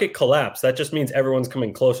the market collapsed, that just means everyone's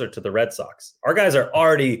coming closer to the Red Sox. Our guys are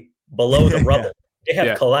already below the rubble. They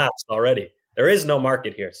have collapsed already. There is no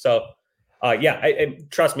market here. So,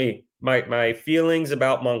 trust me, my feelings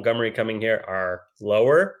about Montgomery coming here are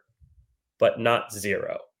lower, but not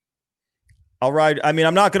zero. I'll ride. I mean,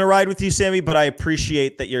 I'm not going to ride with you, Sammy, but I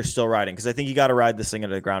appreciate that you're still riding, because I think you got to ride this thing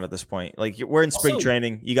into the ground at this point. Like, we're in spring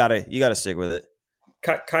training. You gotta stick with it.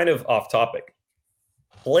 Kind of off topic.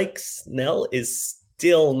 Blake Snell is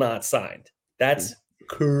still not signed. That's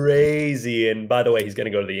crazy. And by the way, he's going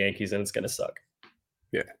to go to the Yankees, and it's going to suck.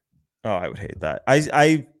 Yeah. Oh, I would hate that.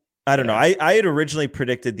 I don't know. I had originally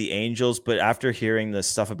predicted the Angels, but after hearing the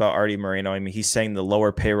stuff about Artie Moreno, I mean, he's saying the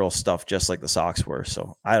lower payroll stuff just like the Sox were.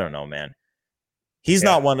 So I don't know, man. He's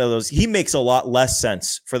not one of those. He makes a lot less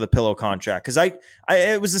sense for the pillow contract, because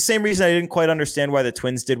it was the same reason I didn't quite understand why the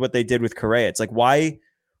Twins did what they did with Correa. It's like, why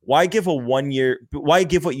give a 1 year? Why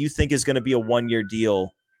give what you think is going to be a 1 year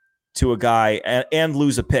deal to a guy and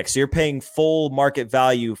lose a pick? So you're paying full market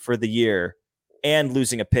value for the year and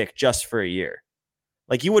losing a pick just for a year.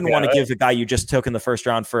 Like, you wouldn't want to give the guy you just took in the first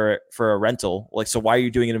round for a rental. Like, so why are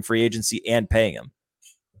you doing it in free agency and paying him?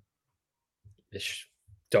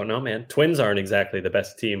 Don't know, man. Twins aren't exactly the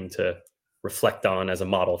best team to reflect on as a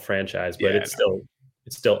model franchise, but it's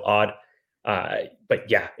still odd. But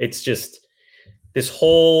yeah, it's just this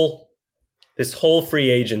whole free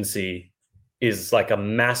agency is like a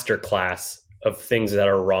masterclass of things that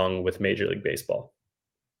are wrong with Major League Baseball.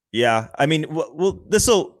 Yeah, I mean,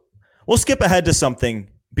 we'll skip ahead to something,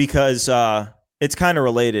 because it's kind of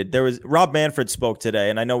related. There was Rob Manfred spoke today,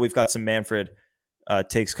 and I know we've got some Manfred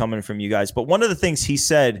takes coming from you guys, but one of the things he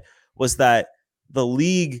said was that the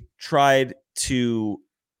league tried to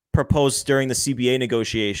propose during the CBA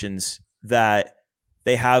negotiations that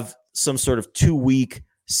they have some sort of 2-week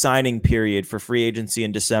signing period for free agency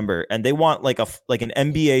in December, and they want like an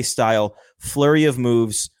NBA style flurry of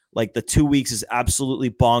moves. Like, the 2 weeks is absolutely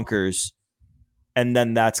bonkers, and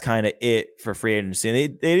then that's kind of it for free agency. And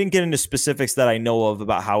they didn't get into specifics that I know of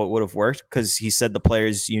about how it would have worked, because he said the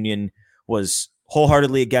players union was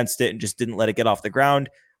wholeheartedly against it and just didn't let it get off the ground,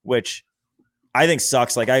 which I think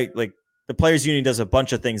sucks. Like, the players union does a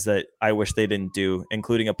bunch of things that I wish they didn't do,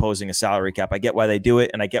 including opposing a salary cap. I get why they do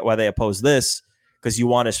it, and I get why they oppose this, because you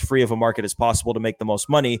want as free of a market as possible to make the most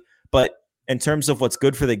money. But in terms of what's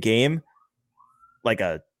good for the game, like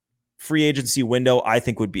a free agency window, I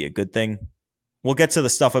think would be a good thing. We'll get to the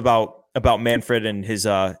stuff about Manfred and his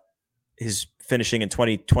finishing in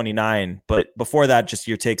 2029, but before that, just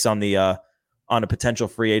your takes on a potential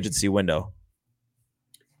free agency window.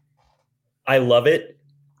 I love it,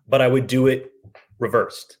 but I would do it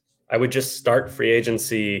reversed. I would just start free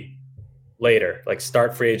agency later, like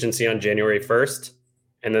start free agency on January 1st,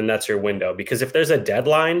 and then that's your window. Because if there's a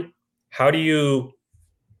deadline, how do you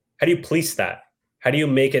police that? How do you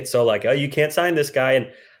make it so like, oh, you can't sign this guy?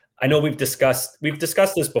 And I know we've discussed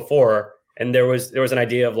this before, and there was an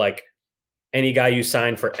idea of like, any guy you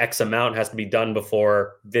sign for X amount has to be done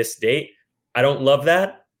before this date. I don't love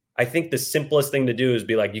that. I think the simplest thing to do is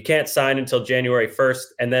be like, you can't sign until January 1st.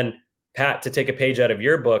 And then, Pat, to take a page out of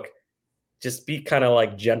your book, just be kind of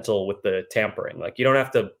like gentle with the tampering. Like you don't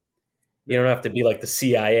have to be like the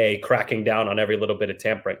CIA cracking down on every little bit of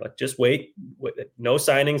tampering. Like just wait, no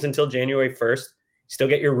signings until January 1st. Still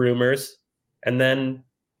get your rumors, and then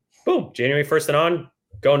boom, January 1st and on,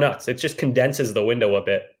 go nuts. It just condenses the window a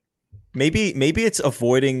bit. Maybe it's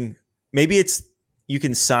avoiding. Maybe it's you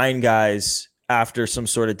can sign guys after some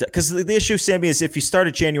sort of because the issue, Sammy, is if you start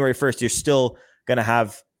at January 1st, you're still gonna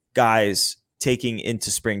have guys taking into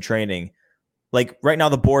spring training. Like right now,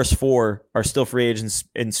 the Boras 4 are still free agents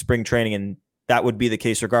in spring training, and that would be the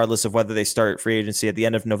case regardless of whether they start free agency at the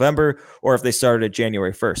end of November or if they started at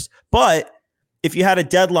January 1st. But if you had a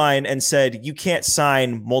deadline and said you can't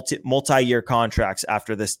sign multi-year contracts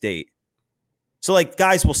after this date, so like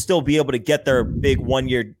guys will still be able to get their big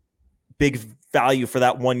value for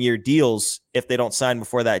that 1 year deals if they don't sign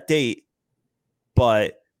before that date.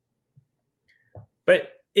 But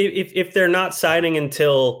if they're not signing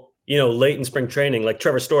until late in spring training, like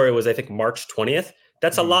Trevor Story was, I think, March 20th.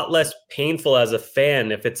 That's a lot less painful as a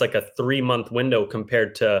fan if it's like a 3-month window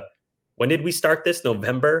compared to when did we start this?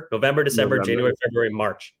 November, December, January, February,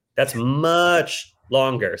 March. That's much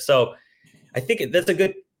longer. So I think that's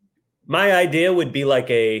my idea would be like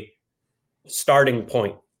a starting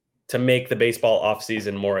point to make the baseball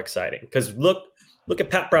offseason more exciting. Because look at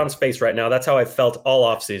Pat Brown's face right now. That's how I felt all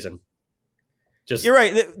offseason. You're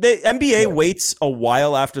right. The NBA waits a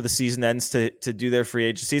while after the season ends to do their free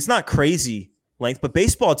agency. It's not crazy length, but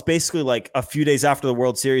baseball, it's basically like a few days after the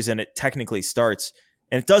World Series and it technically starts.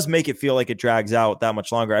 And it does make it feel like it drags out that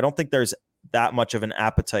much longer. I don't think there's that much of an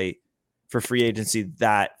appetite for free agency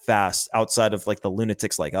that fast outside of like the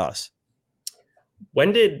lunatics like us.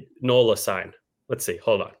 When did Nola sign? Let's see.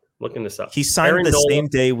 Hold on. Looking this up. He signed same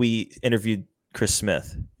day we interviewed Chris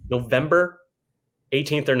Smith. November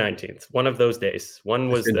 18th or 19th, one of those days. One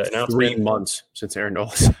was the announcement. 3 months since Aaron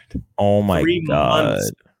Nola signed. Oh my God.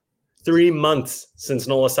 3 months since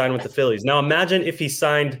Nola signed with the Phillies. Now imagine if he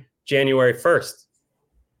signed January 1st.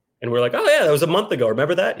 And we're like, oh yeah, that was a month ago.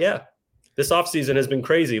 Remember that? Yeah. This offseason has been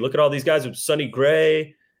crazy. Look at all these guys with Sonny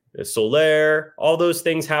Gray, Soler, all those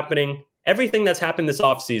things happening. Everything that's happened this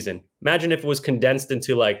offseason. Imagine if it was condensed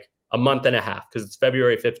into like a month and a half because it's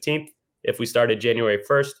February 15th. If we started January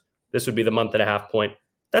 1st, this would be the month and a half point.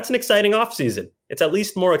 That's an exciting offseason. It's at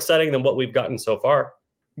least more exciting than what we've gotten so far.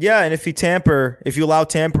 Yeah, and if you allow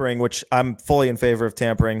tampering, which I'm fully in favor of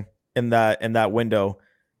tampering in that window,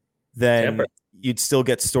 then you'd still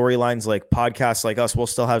get storylines like podcasts like us. We'll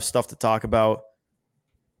still have stuff to talk about.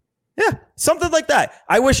 Yeah, something like that.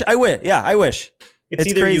 I wish. Yeah, I wish. It's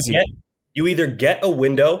either crazy. You either get a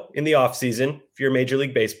window in the offseason if you're Major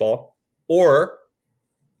League Baseball, or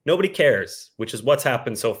nobody cares, which is what's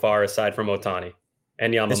happened so far aside from Ohtani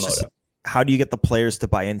and Yamamoto. How do you get the players to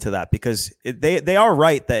buy into that? Because they are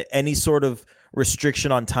right that any sort of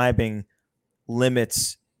restriction on timing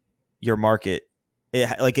limits your market.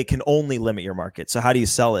 It can only limit your market. So how do you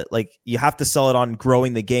sell it? Like you have to sell it on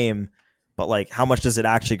growing the game, but like how much does it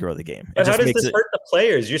actually grow the game? But how does this hurt the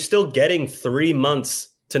players? You're still getting 3 months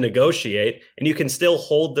to negotiate, and you can still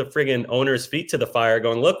hold the friggin' owner's feet to the fire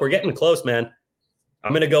going, look, we're getting close, man.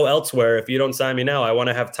 I'm going to go elsewhere. If you don't sign me now, I want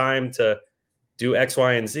to have time to do X,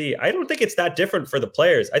 Y, and Z. I don't think it's that different for the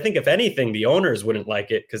players. I think if anything, the owners wouldn't like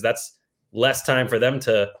it because that's less time for them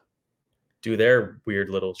to do their weird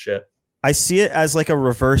little shit. I see it as like a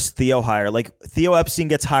reverse Theo hire. Like Theo Epstein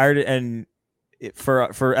gets hired and for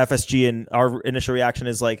FSG, and our initial reaction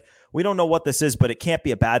is like, we don't know what this is, but it can't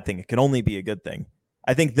be a bad thing. It can only be a good thing.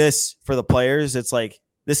 I think this for the players, it's like,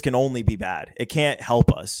 this can only be bad. It can't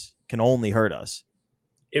help us. It can only hurt us.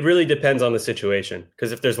 It really depends on the situation.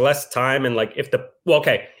 Because if there's less time and like if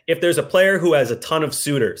there's a player who has a ton of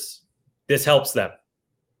suitors, this helps them.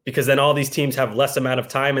 Because then all these teams have less amount of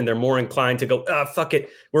time and they're more inclined to go, fuck it.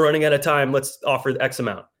 We're running out of time. Let's offer X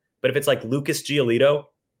amount. But if it's like Lucas Giolito and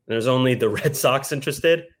there's only the Red Sox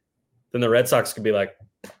interested, then the Red Sox could be like,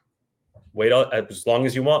 wait as long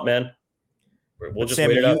as you want, man. We'll just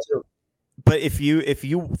wait it out too. But if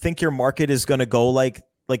you think your market is going to go like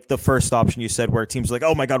the first option you said, where teams are like,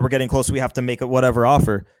 oh my God, we're getting close, we have to make it whatever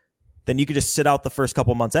offer, then you could just sit out the first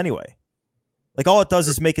couple months anyway. Like all it does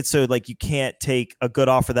is make it so like you can't take a good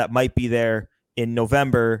offer that might be there in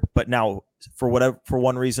November, but now for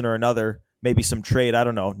one reason or another, maybe some trade, I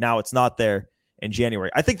don't know, now it's not there in January.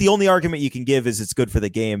 I think the only argument you can give is it's good for the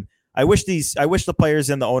game. I wish the players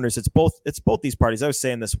and the owners, it's both these parties. I was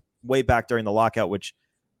saying this way back during the lockout, which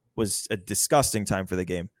was a disgusting time for the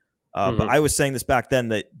game. But I was saying this back then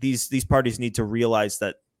that these parties need to realize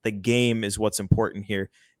that the game is what's important here.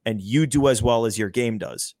 and you do as well as your game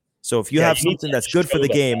does. So if you have something that's good for the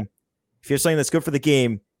game, if you have something that's good for the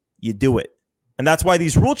game, you do it. And that's why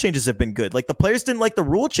these rule changes have been good. Like, the players didn't like the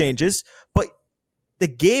rule changes, but the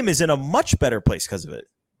game is in a much better place because of it.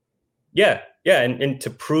 Yeah. And to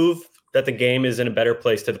prove that the game is in a better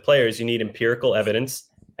place to the players, you need empirical evidence.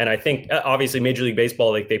 And I think obviously Major League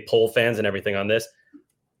Baseball, like, they poll fans and everything on this.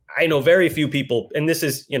 I know very few people, and this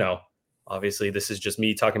is, obviously this is just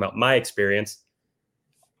me talking about my experience.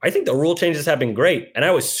 I think the rule changes have been great. And I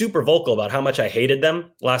was super vocal about how much I hated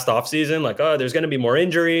them last offseason. Like, oh, there's going to be more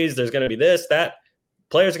injuries. There's going to be this, that.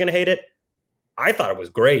 Players are going to hate it. I thought it was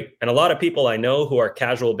great. And a lot of people I know who are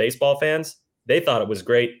casual baseball fans, they thought it was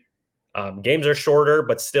great. Games are shorter,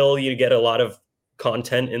 but still you get a lot of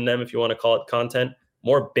content in them, if you want to call it content.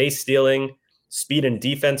 More base stealing, speed and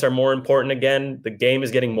defense are more important again. The game is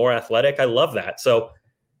getting more athletic. I love that. So,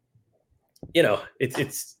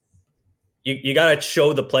 it's you got to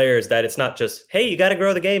show the players that it's not just, hey, you got to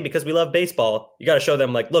grow the game because we love baseball. You got to show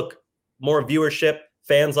them, like, look, more viewership,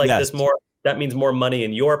 fans like this more. That means more money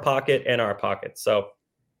in your pocket and our pocket. So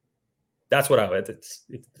that's what it's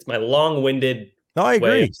my long-winded I agree.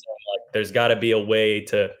 way of saying, like, there's got to be a way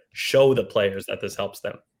to show the players that this helps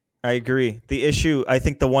them. I agree. I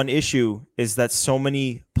think the one issue is that so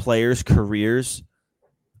many players' careers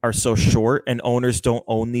are so short and owners don't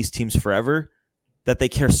own these teams forever that they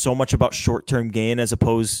care so much about short-term gain as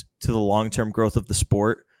opposed to the long-term growth of the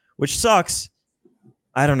sport, which sucks.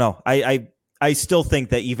 I don't know. I still think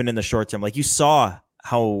that even in the short term, like, you saw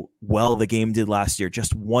how well the game did last year,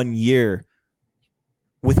 just 1 year.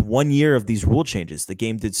 With 1 year of these rule changes, the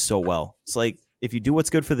game did so well. It's like, if you do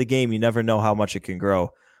what's good for the game, you never know how much it can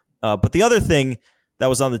grow. But the other thing that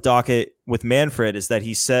was on the docket with Manfred is that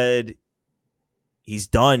he said he's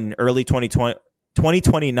done early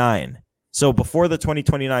 2029. So before the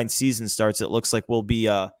 2029 season starts, it looks like we'll be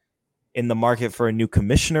in the market for a new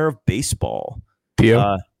commissioner of baseball.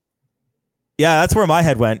 Theo? Yeah, that's where my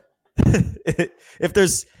head went.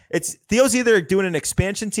 Theo's either doing an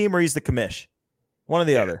expansion team or he's the commish. One or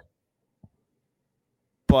the other.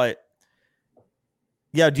 But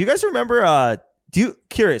yeah, do you guys remember?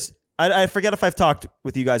 Curious? I forget if I've talked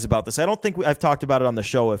with you guys about this. I don't think I've talked about it on the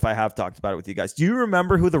show. If I have talked about it with you guys, do you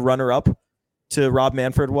remember who the runner-up to Rob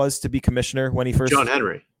Manfred was to be commissioner when he first? John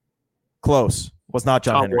Henry. Close. Was not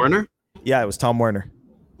John Henry. Tom Werner? Yeah, it was Tom Werner.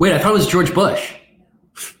 Wait, I thought it was George Bush.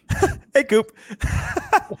 Hey, Coop.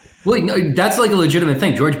 Wait, no, that's like a legitimate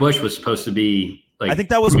thing. George Bush was supposed to be like. I think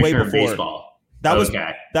that was way commissioner before. of baseball.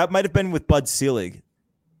 That might have been with Bud Selig.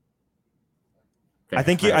 I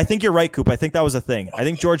think you're right, Coop. I think that was a thing. I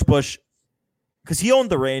think George Bush, because he owned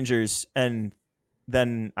the Rangers, and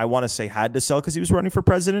then I want to say had to sell because he was running for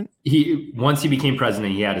president. Once he became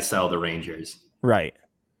president, he had to sell the Rangers. Right.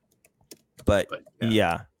 But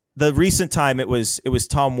yeah, the recent time it was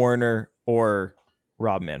Tom Werner or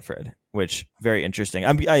Rob Manfred, which very interesting.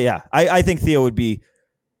 I think Theo would be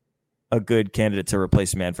a good candidate to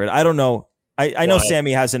replace Manfred. I don't know. I know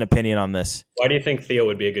Sammy has an opinion on this. Why do you think Theo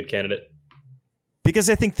would be a good candidate?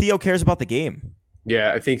 Because I think Theo cares about the game.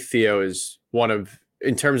 Yeah, I think Theo is one of,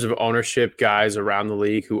 in terms of ownership, guys around the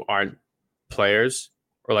league who aren't players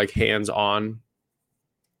or like hands-on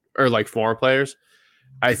or like former players.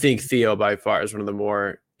 I think Theo by far is one of the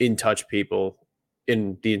more in-touch people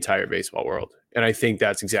in the entire baseball world. And I think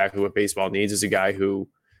that's exactly what baseball needs, is a guy who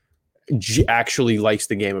actually likes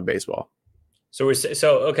the game of baseball. So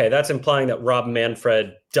okay, that's implying that Rob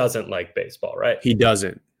Manfred doesn't like baseball, right? He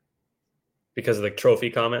doesn't. Because of the trophy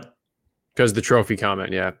comment? Because the trophy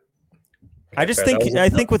comment, yeah. I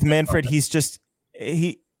think with Manfred,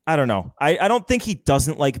 I don't know. I don't think he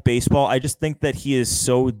doesn't like baseball. I just think that he is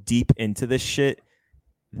so deep into this shit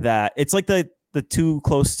that it's like the too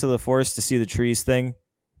close to the forest to see the trees thing.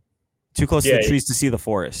 Too close to the trees to see the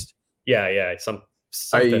forest. Yeah.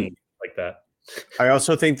 Something like that. I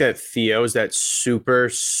also think that Theo is that super,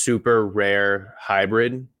 super rare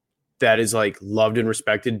hybrid that is like loved and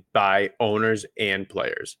respected by owners and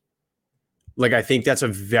players. Like, I think that's a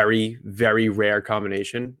very, very rare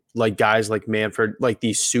combination. Like guys like Manfred, like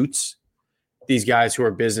these suits, these guys who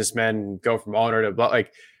are businessmen go from owner to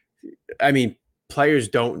like, I mean, players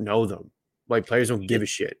don't know them. Like, players don't give a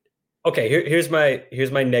shit. Okay, here's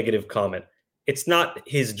my negative comment. It's not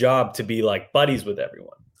his job to be like buddies with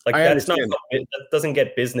everyone. Like, that doesn't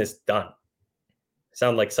get business done. I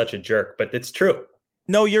sound like such a jerk, but it's true.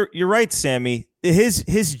 No, you're right, Sammy.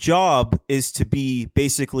 His job is to be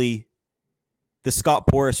basically the Scott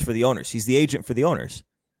Boras for the owners. He's the agent for the owners,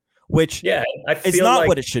 which I feel is not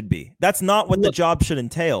what it should be. That's not what the job should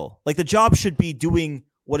entail. Like, the job should be doing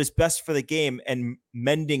what is best for the game and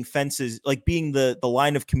mending fences, like being the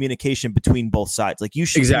line of communication between both sides. Like you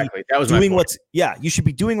should Exactly. That was doing my point. you should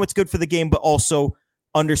be doing what's good for the game, but also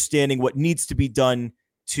understanding what needs to be done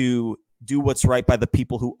to do what's right by the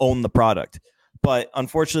people who own the product. But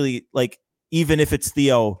unfortunately, like even if it's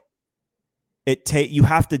Theo, you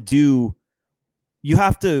have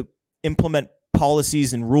to implement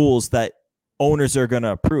policies and rules that owners are going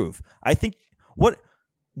to approve. I think what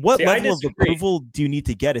level of approval do you need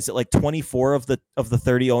to get? Is it like 24 of the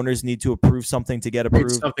 30 owners need to approve something to get approved?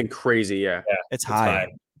 It's something crazy, yeah. It's high.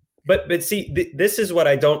 But see, this is what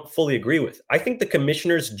I don't fully agree with. I think the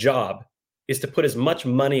commissioner's job is to put as much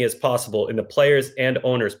money as possible in the players' and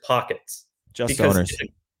owners' pockets. Just owners.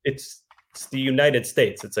 It's the United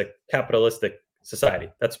States. It's a capitalistic society.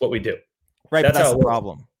 That's what we do. Right, that's the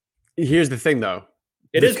problem. Here's the thing, though.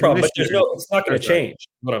 It is a problem, but it's not going to change.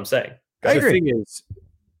 What I'm saying. I agree. The thing is,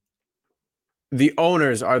 the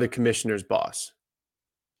owners are the commissioner's boss.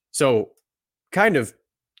 So, kind of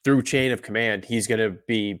through chain of command, he's going to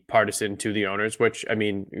be partisan to the owners, which, I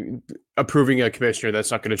mean, approving a commissioner,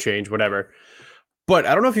 that's not going to change, whatever. But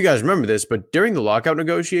I don't know if you guys remember this, but during the lockout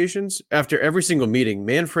negotiations, after every single meeting,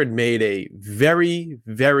 Manfred made a very,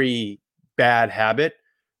 very bad habit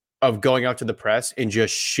of going out to the press and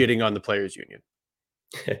just shitting on the players' union.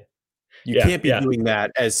 You can't be doing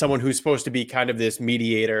that as someone who's supposed to be kind of this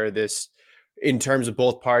mediator, this in terms of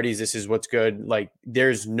both parties, this is what's good. Like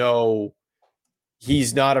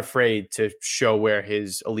he's not afraid to show where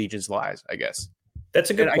his allegiance lies, I guess.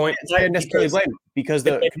 That's a good point. I can't necessarily blame him because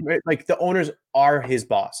the owners are his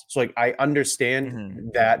boss. So like I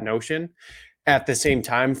understand that notion. At the same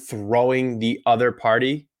time, throwing the other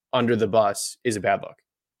party under the bus is a bad look.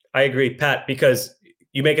 I agree, Pat, because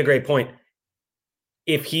you make a great point.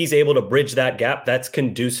 If he's able to bridge that gap, that's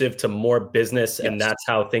conducive to more business, and that's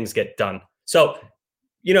how things get done. So,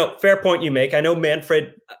 fair point you make. I know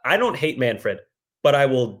Manfred. I don't hate Manfred, but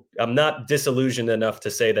I'm not disillusioned enough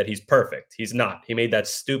to say that he's perfect. He's not. He made that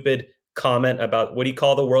stupid comment about what do you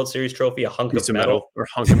call the World Series trophy? A hunk of metal or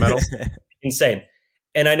hunk of metal. Insane.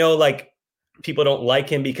 And I know like people don't like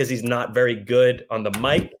him because he's not very good on the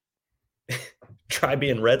mic. Try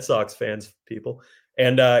being Red Sox fans, people.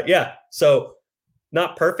 And so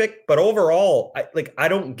not perfect, but overall, I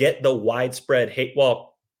don't get the widespread hate.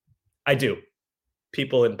 Well, I do.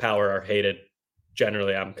 People in power are hated.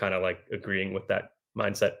 Generally, I'm kind of like agreeing with that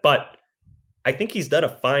mindset, but I think he's done a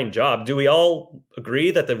fine job. Do we all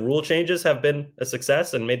agree that the rule changes have been a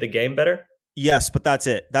success and made the game better? Yes, but that's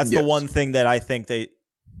it. That's the one thing that I think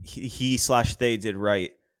he/they did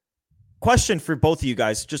right. Question for both of you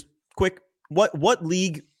guys, just quick. What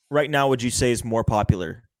league right now would you say is more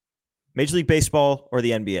popular? Major League Baseball or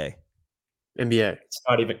the NBA? NBA.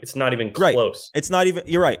 It's not even close. Right.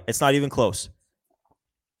 You're right. It's not even close.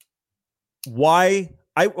 Why?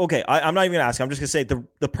 I'm not even gonna ask. I'm just gonna say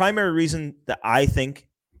the primary reason that I think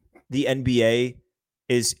the NBA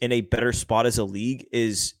is in a better spot as a league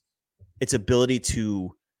is its ability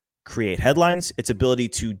to create headlines, its ability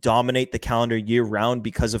to dominate the calendar year round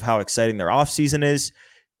because of how exciting their offseason is.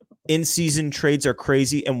 In-season trades are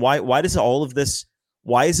crazy. And why does all of this,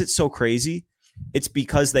 why is it so crazy? It's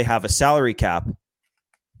because they have a salary cap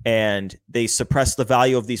and they suppress the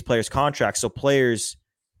value of these players' contracts. So players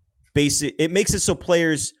it makes it so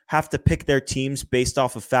players have to pick their teams based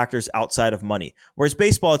off of factors outside of money. Whereas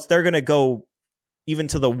baseball, they're going to go even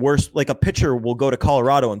to the worst. Like a pitcher will go to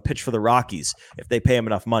Colorado and pitch for the Rockies if they pay him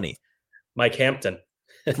enough money. Mike Hampton.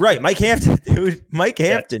 Right. Mike Hampton, dude. Mike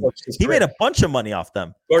Hampton. He made a bunch of money off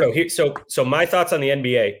them. Gordo, so my thoughts on the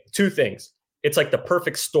NBA, two things. It's like the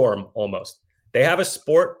perfect storm almost. They have a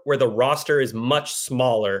sport where the roster is much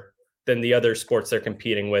smaller than the other sports they're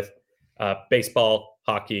competing with, baseball,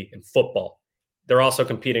 hockey, and football. They're also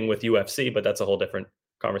competing with UFC, but that's a whole different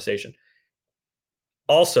conversation.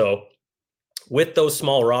 Also, with those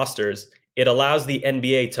small rosters, it allows the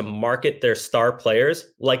NBA to market their star players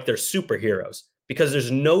like they're superheroes, because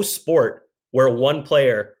there's no sport where one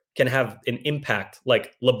player can have an impact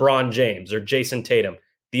like LeBron James or Jason Tatum.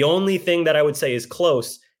 The only thing that I would say is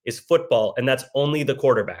close is football, and that's only the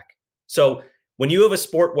quarterback. So when you have a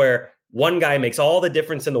sport where one guy makes all the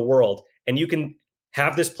difference in the world, and you can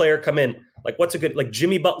have this player come in, like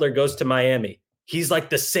Jimmy Butler goes to Miami. He's like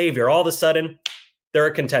the savior. All of a sudden, they're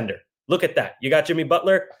a contender. Look at that. You got Jimmy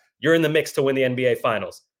Butler, you're in the mix to win the NBA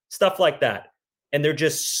Finals. Stuff like that. And they're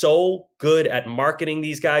just so good at marketing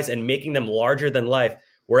these guys and making them larger than life.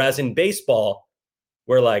 Whereas in baseball,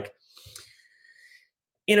 we're like,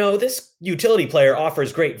 this utility player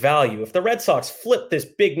offers great value. If the Red Sox flip this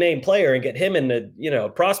big name player and get him in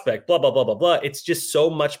the, prospect, blah, blah, blah, blah, blah, it's just so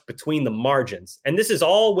much between the margins. And this is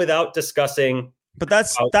all without discussing. But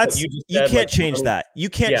you can't change that. You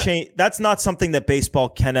can't change. That's not something that baseball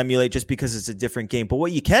can emulate just because it's a different game. But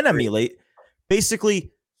what you can emulate,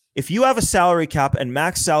 basically, if you have a salary cap and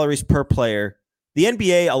max salaries per player, the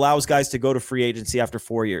NBA allows guys to go to free agency after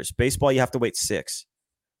 4 years. Baseball, you have to wait 6.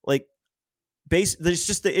 There's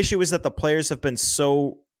just the issue is that the players have been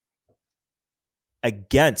so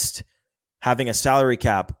against having a salary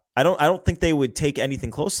cap. I don't think they would take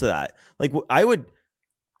anything close to that.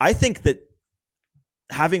 I think that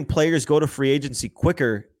having players go to free agency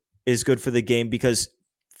quicker is good for the game because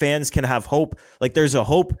fans can have hope. Like there's a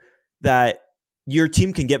hope that your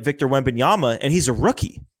team can get Victor Wembanyama and he's a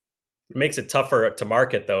rookie. It makes it tougher to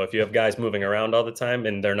market though if you have guys moving around all the time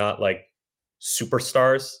and they're not like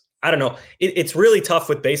superstars. I don't know. It's really tough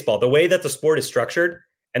with baseball. The way that the sport is structured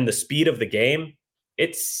and the speed of the game,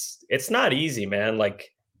 it's not easy, man.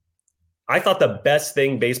 Like I thought the best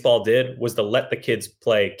thing baseball did was the Let the Kids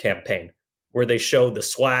Play campaign where they showed the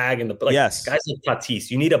swag and guys like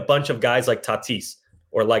Tatis. You need a bunch of guys like Tatis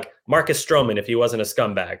or like Marcus Stroman if he wasn't a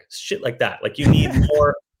scumbag. Shit like that. Like you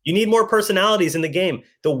need more personalities in the game.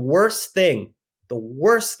 The worst thing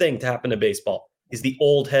to happen to baseball is the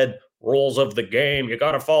old head rules of the game. You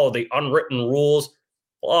got to follow the unwritten rules.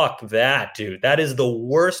 Fuck that, dude. That is the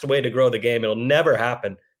worst way to grow the game. It'll never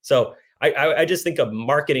happen. So I just think a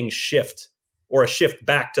marketing shift or a shift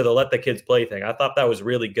back to the Let the Kids Play thing. I thought that was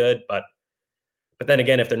really good, but then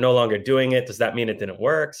again, if they're no longer doing it, does that mean it didn't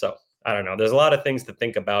work? So I don't know. There's a lot of things to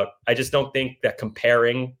think about. I just don't think that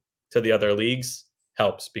comparing to the other leagues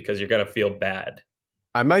helps because you're going to feel bad.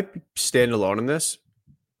 I might stand alone in this.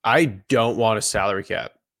 I don't want a salary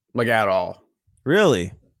cap. Like at all.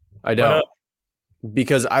 Really? I don't.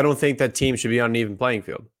 Because I don't think that teams should be on an even playing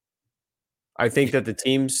field. I think that the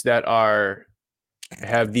teams that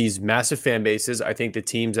have these massive fan bases, I think the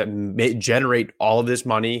teams that generate all of this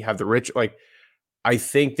money, have the rich, I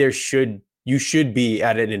think you should be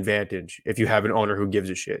at an advantage if you have an owner who gives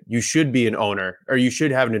a shit. You should be an owner, or you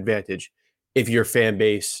should have an advantage if your fan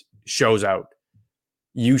base shows out.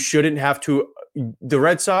 You shouldn't have to. The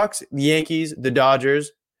Red Sox, the Yankees, the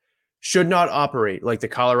Dodgers should not operate like the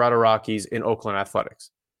Colorado Rockies in Oakland Athletics.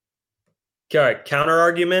 All right, counter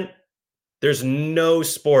argument. There's no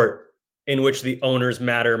sport in which the owners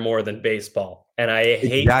matter more than baseball. And I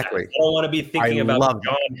hate that. I don't want to be thinking about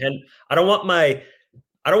John Henry. I don't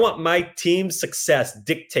want my team's success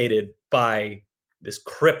dictated by this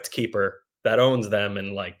crypt keeper that owns them.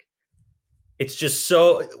 And it's just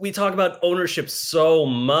we talk about ownership so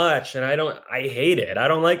much and I hate it. I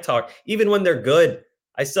don't like talk, even when they're good.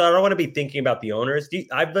 I don't want to be thinking about the owners.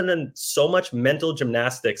 I've been in so much mental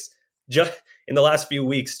gymnastics just in the last few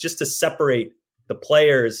weeks just to separate the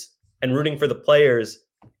players and rooting for the players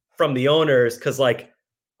from the owners. Cause I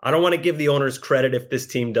don't want to give the owners credit if this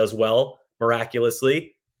team does well,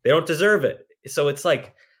 miraculously. They don't deserve it. So it's I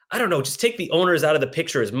don't know, just take the owners out of the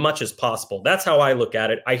picture as much as possible. That's how I look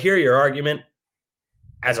at it. I hear your argument.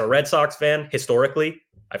 As a Red Sox fan, historically,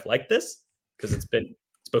 I've liked this because it's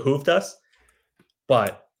behooved us.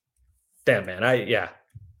 But damn, man, I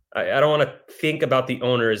don't want to think about the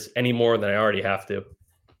owners any more than I already have to.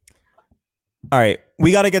 All right,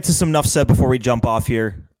 we got to get to some enough said before we jump off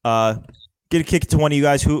here. Get a kick to one of you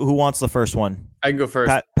guys. Who wants the first one? I can go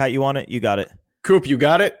first. Pat, you want it? You got it. Coop, you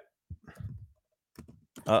got it?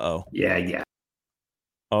 Uh-oh. Yeah.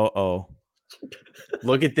 Uh-oh.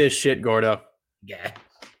 Look at this shit, Gordo. Yeah.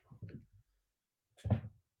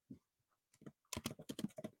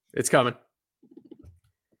 It's coming.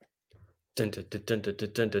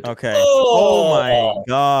 Okay. Oh my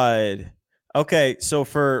God. Okay, so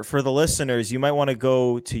for the listeners, you might want to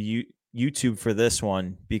go to YouTube for this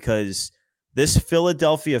one because this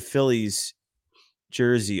Philadelphia Phillies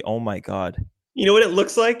jersey, oh my God. You know what it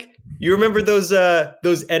looks like? You remember those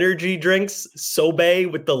energy drinks,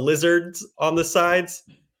 Sobe, with the lizards on the sides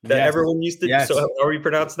that everyone used to? Yes. So how do you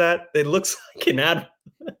pronounce that? It looks like an ad.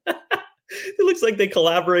 It looks like they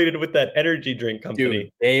collaborated with that energy drink company.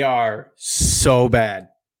 Dude, they are so bad.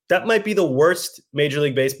 That might be the worst Major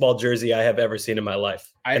League Baseball jersey I have ever seen in my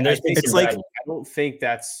life. I don't think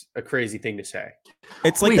that's a crazy thing to say.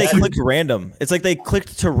 It's like they clicked random. It's like they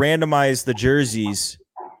clicked to randomize the jerseys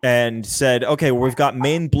and said, okay, we've got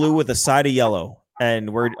main blue with a side of yellow.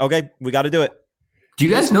 And we got to do it. Do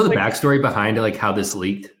you guys know the backstory behind how this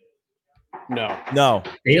leaked? No.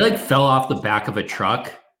 They fell off the back of a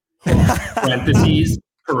truck.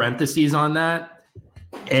 parentheses on that,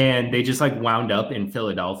 and they just wound up in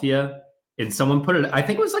Philadelphia. and someone put it. I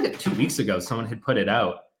think it was like 2 weeks ago. Someone had put it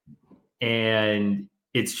out, and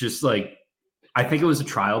it's just like I think it was a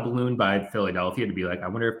trial balloon by Philadelphia to be like, I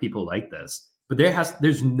wonder if people like this. But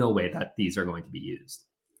there's no way that these are going to be used.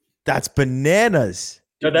 That's bananas.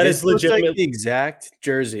 No, that This is looks legitimate. like the exact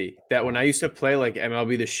jersey that when I used to play like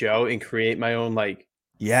MLB The Show and create my own like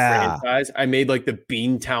franchise, I made like the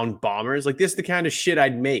Beantown Bombers. Like this is the kind of shit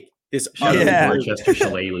I'd make. This Shout out to Yeah. Worcester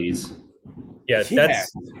Shillelaghs. Yeah, Yeah.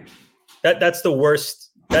 that's the worst.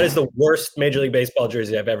 That is the worst Major League Baseball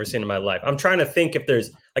jersey I've ever seen in my life. I'm trying to think if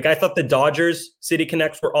there's like I thought the Dodgers City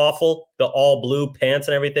Connects were awful. The all blue pants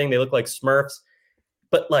and everything. They look like Smurfs.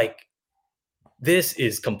 But like this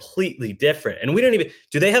is completely different. And we don't even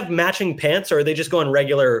do they have matching pants or are they just going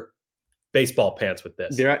regular baseball pants with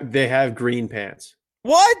this? They have green pants.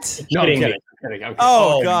 What? No, I'm Kidding kidding. me. I'm kidding. I'm kidding.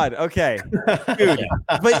 Oh God. Okay, dude.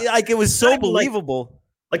 But like it was so Not even, like- believable.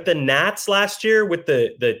 Like the Nats last year with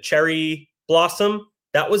the cherry blossom,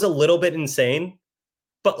 that was a little bit insane.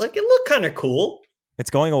 But like it looked kind of cool. It's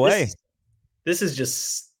going away. This is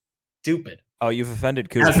just stupid. Oh, you've offended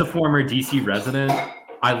Kuz. As a former DC resident,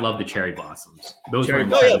 I love the cherry blossoms. Those were Oh yeah,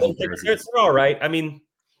 incredible they're jerseys. all right. I mean,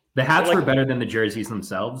 The hats like- were better than the jerseys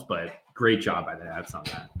themselves, but great job by the hats on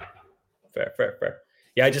that. fair.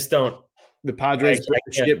 Yeah, I just don't. The Padres I break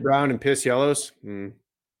can't- shit brown and piss yellows.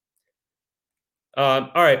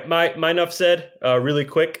 All right, my enough said. Really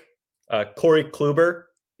quick, Corey Kluber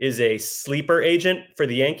is a sleeper agent for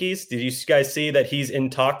the Yankees. Did you guys see that he's in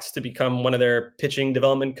talks to become one of their pitching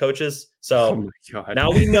development coaches? Oh So my god!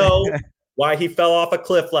 now we know why he fell off a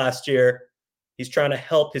cliff last year. He's trying to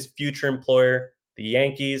help his future employer, the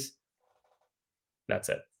Yankees. That's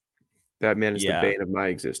it. That man is Yeah. the bane of my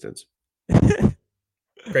existence.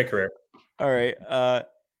 Great career. All right.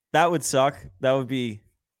 That would suck. That would be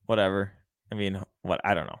whatever. I mean, what?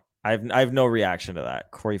 I don't know. I have no reaction to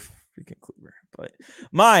that. Corey freaking Kluber. But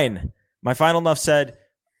my final enough said.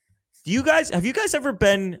 Have you guys ever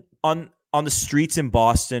been on the streets in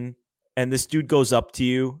Boston and this dude goes up to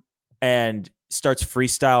you and starts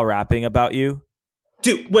freestyle rapping about you?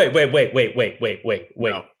 Dude, wait.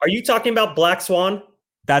 No. Are you talking about Black Swan?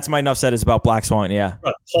 That's my enough said is about Black Swan. Yeah.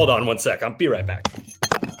 Hold on one sec. I'll be right back.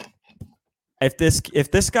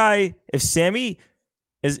 If Sammy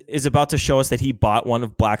is about to show us that he bought one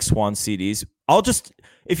of Black Swan's CDs,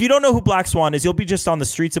 if you don't know who Black Swan is, you'll be just on the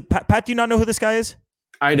streets of Pat. Do you not know who this guy is?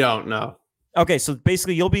 I don't know. Okay, so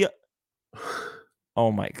basically you'll be.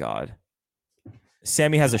 Oh my God,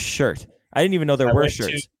 Sammy has a shirt. I didn't even know there were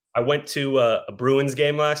shirts. I went to a Bruins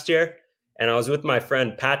game last year, and I was with my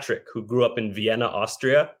friend Patrick, who grew up in Vienna,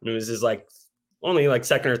 Austria. And it was his only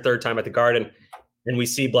second or third time at the Garden, and we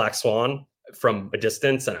see Black Swan from a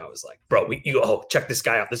distance, and I was like, "Bro, check this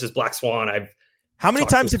guy out. This is Black Swan." How many talked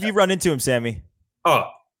to times have you run into him, Sammy? Oh,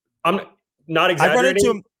 I'm not I've run exaggerating.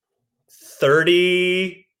 into him.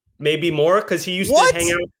 30, maybe more, because he used What? to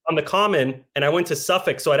hang out on the Common, and I went to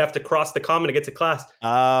Suffolk, so I'd have to cross the Common to get to class.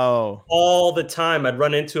 Oh, All the time I'd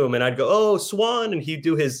run into him and I'd go, "Oh, Swan," and he'd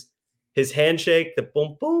do his handshake, the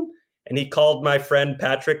boom boom, and he called my friend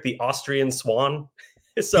Patrick the Austrian Swan.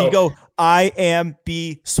 So you go. I am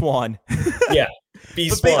B Swan. yeah, B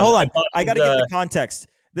But Swan. hold on, thought I it got to was, get the context.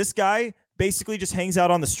 This guy basically just hangs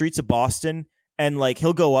out on the streets of Boston, and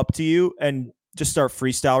he'll go up to you and just start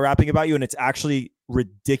freestyle rapping about you, and it's actually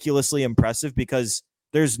ridiculously impressive because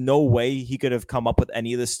there's no way he could have come up with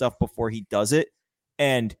any of this stuff before he does it,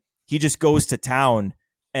 and he just goes to town,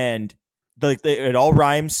 and it all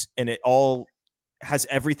rhymes, and it all has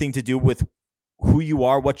everything to do with who you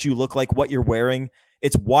are, what you look like, what you're wearing.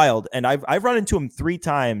 It's wild, and I've run into him 3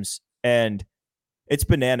 times, and it's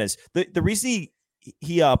bananas. The reason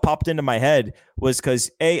he popped into my head was because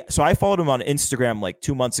so I followed him on Instagram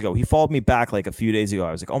 2 months ago. He followed me back a few days ago.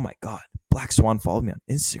 I was like, oh my God, Black Swan followed me on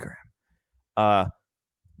Instagram.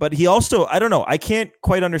 But he also, I don't know, I can't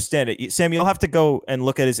quite understand it. Sam, you'll have to go and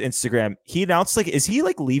look at his Instagram. He announced is he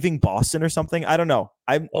leaving Boston or something? I don't know.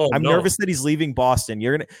 I'm nervous that he's leaving Boston.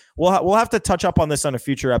 We'll have to touch up on this on a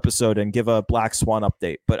future episode and give a Black Swan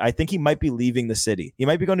update. But I think he might be leaving the city. He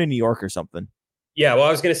might be going to New York or something. Yeah, well,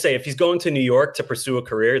 I was going to say, if he's going to New York to pursue a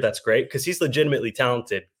career, that's great because he's legitimately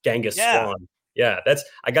talented. Genghis Swan. Yeah,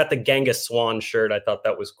 I got the Genghis Swan shirt. I thought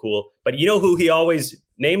that was cool. But you know who he always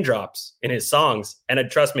name drops in his songs? And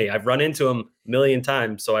trust me, I've run into him a million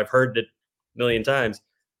times, so I've heard it a million times.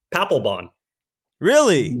 Papelbon.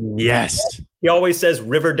 Really? Yes. He always says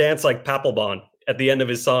 "river dance like Papelbon" at the end of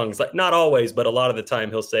his songs. Not always, but a lot of the time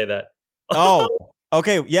he'll say that. Oh,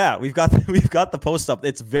 okay. Yeah, we've got the post up.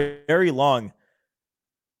 It's very long.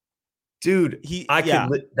 Dude,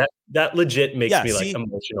 that legit makes me like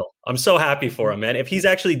emotional. I'm so happy for him, man. If he's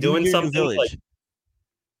actually doing something like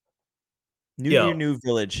New Year, New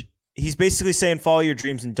Village. He's basically saying follow your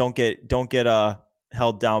dreams and don't get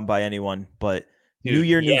held down by anyone. But dude, New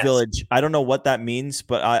Year, New Village. I don't know what that means,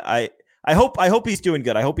 but I hope he's doing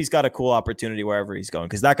good. I hope he's got a cool opportunity wherever he's going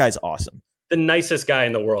because that guy's awesome. The nicest guy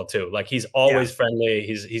in the world too. Like he's always friendly.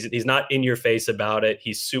 He's not in your face about it.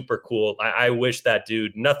 He's super cool. I wish that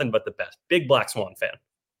dude nothing but the best. Big Black Swan fan.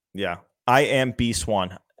 Yeah, I am B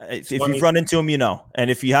Swan. If you've run into him, you know,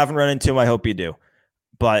 and if you haven't run into him, I hope you do.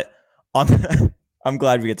 But I'm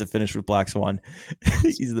glad we get to finish with Black Swan.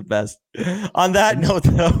 He's the best. On that note,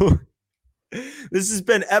 though, this has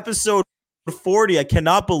been episode 40. I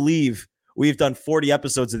cannot believe we've done 40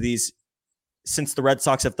 episodes of these since the Red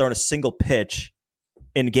Sox have thrown a single pitch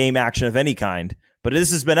in game action of any kind. But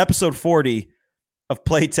this has been episode 40 of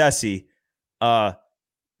Play Tessie.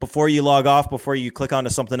 Before you log off, before you click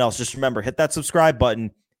onto something else, just remember, hit that subscribe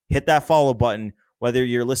button, hit that follow button. Whether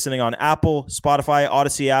you're listening on Apple, Spotify,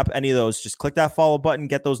 Odyssey app, any of those, just click that follow button,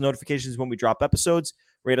 get those notifications when we drop episodes,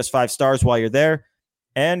 rate us 5 stars while you're there.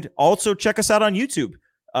 And also check us out on YouTube.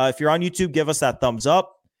 If you're on YouTube, give us that thumbs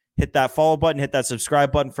up. Hit that follow button, hit that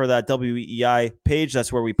subscribe button for that WEI page.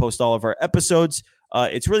 That's where we post all of our episodes.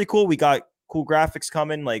 It's really cool. We got cool graphics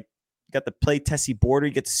coming. Like, you got the Play Tessie border.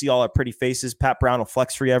 You get to see all our pretty faces. Pat Brown will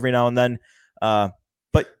flex for you every now and then.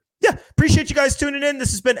 But yeah, appreciate you guys tuning in.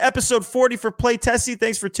 This has been episode 40 for Play Tessie.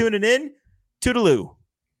 Thanks for tuning in. Toodaloo.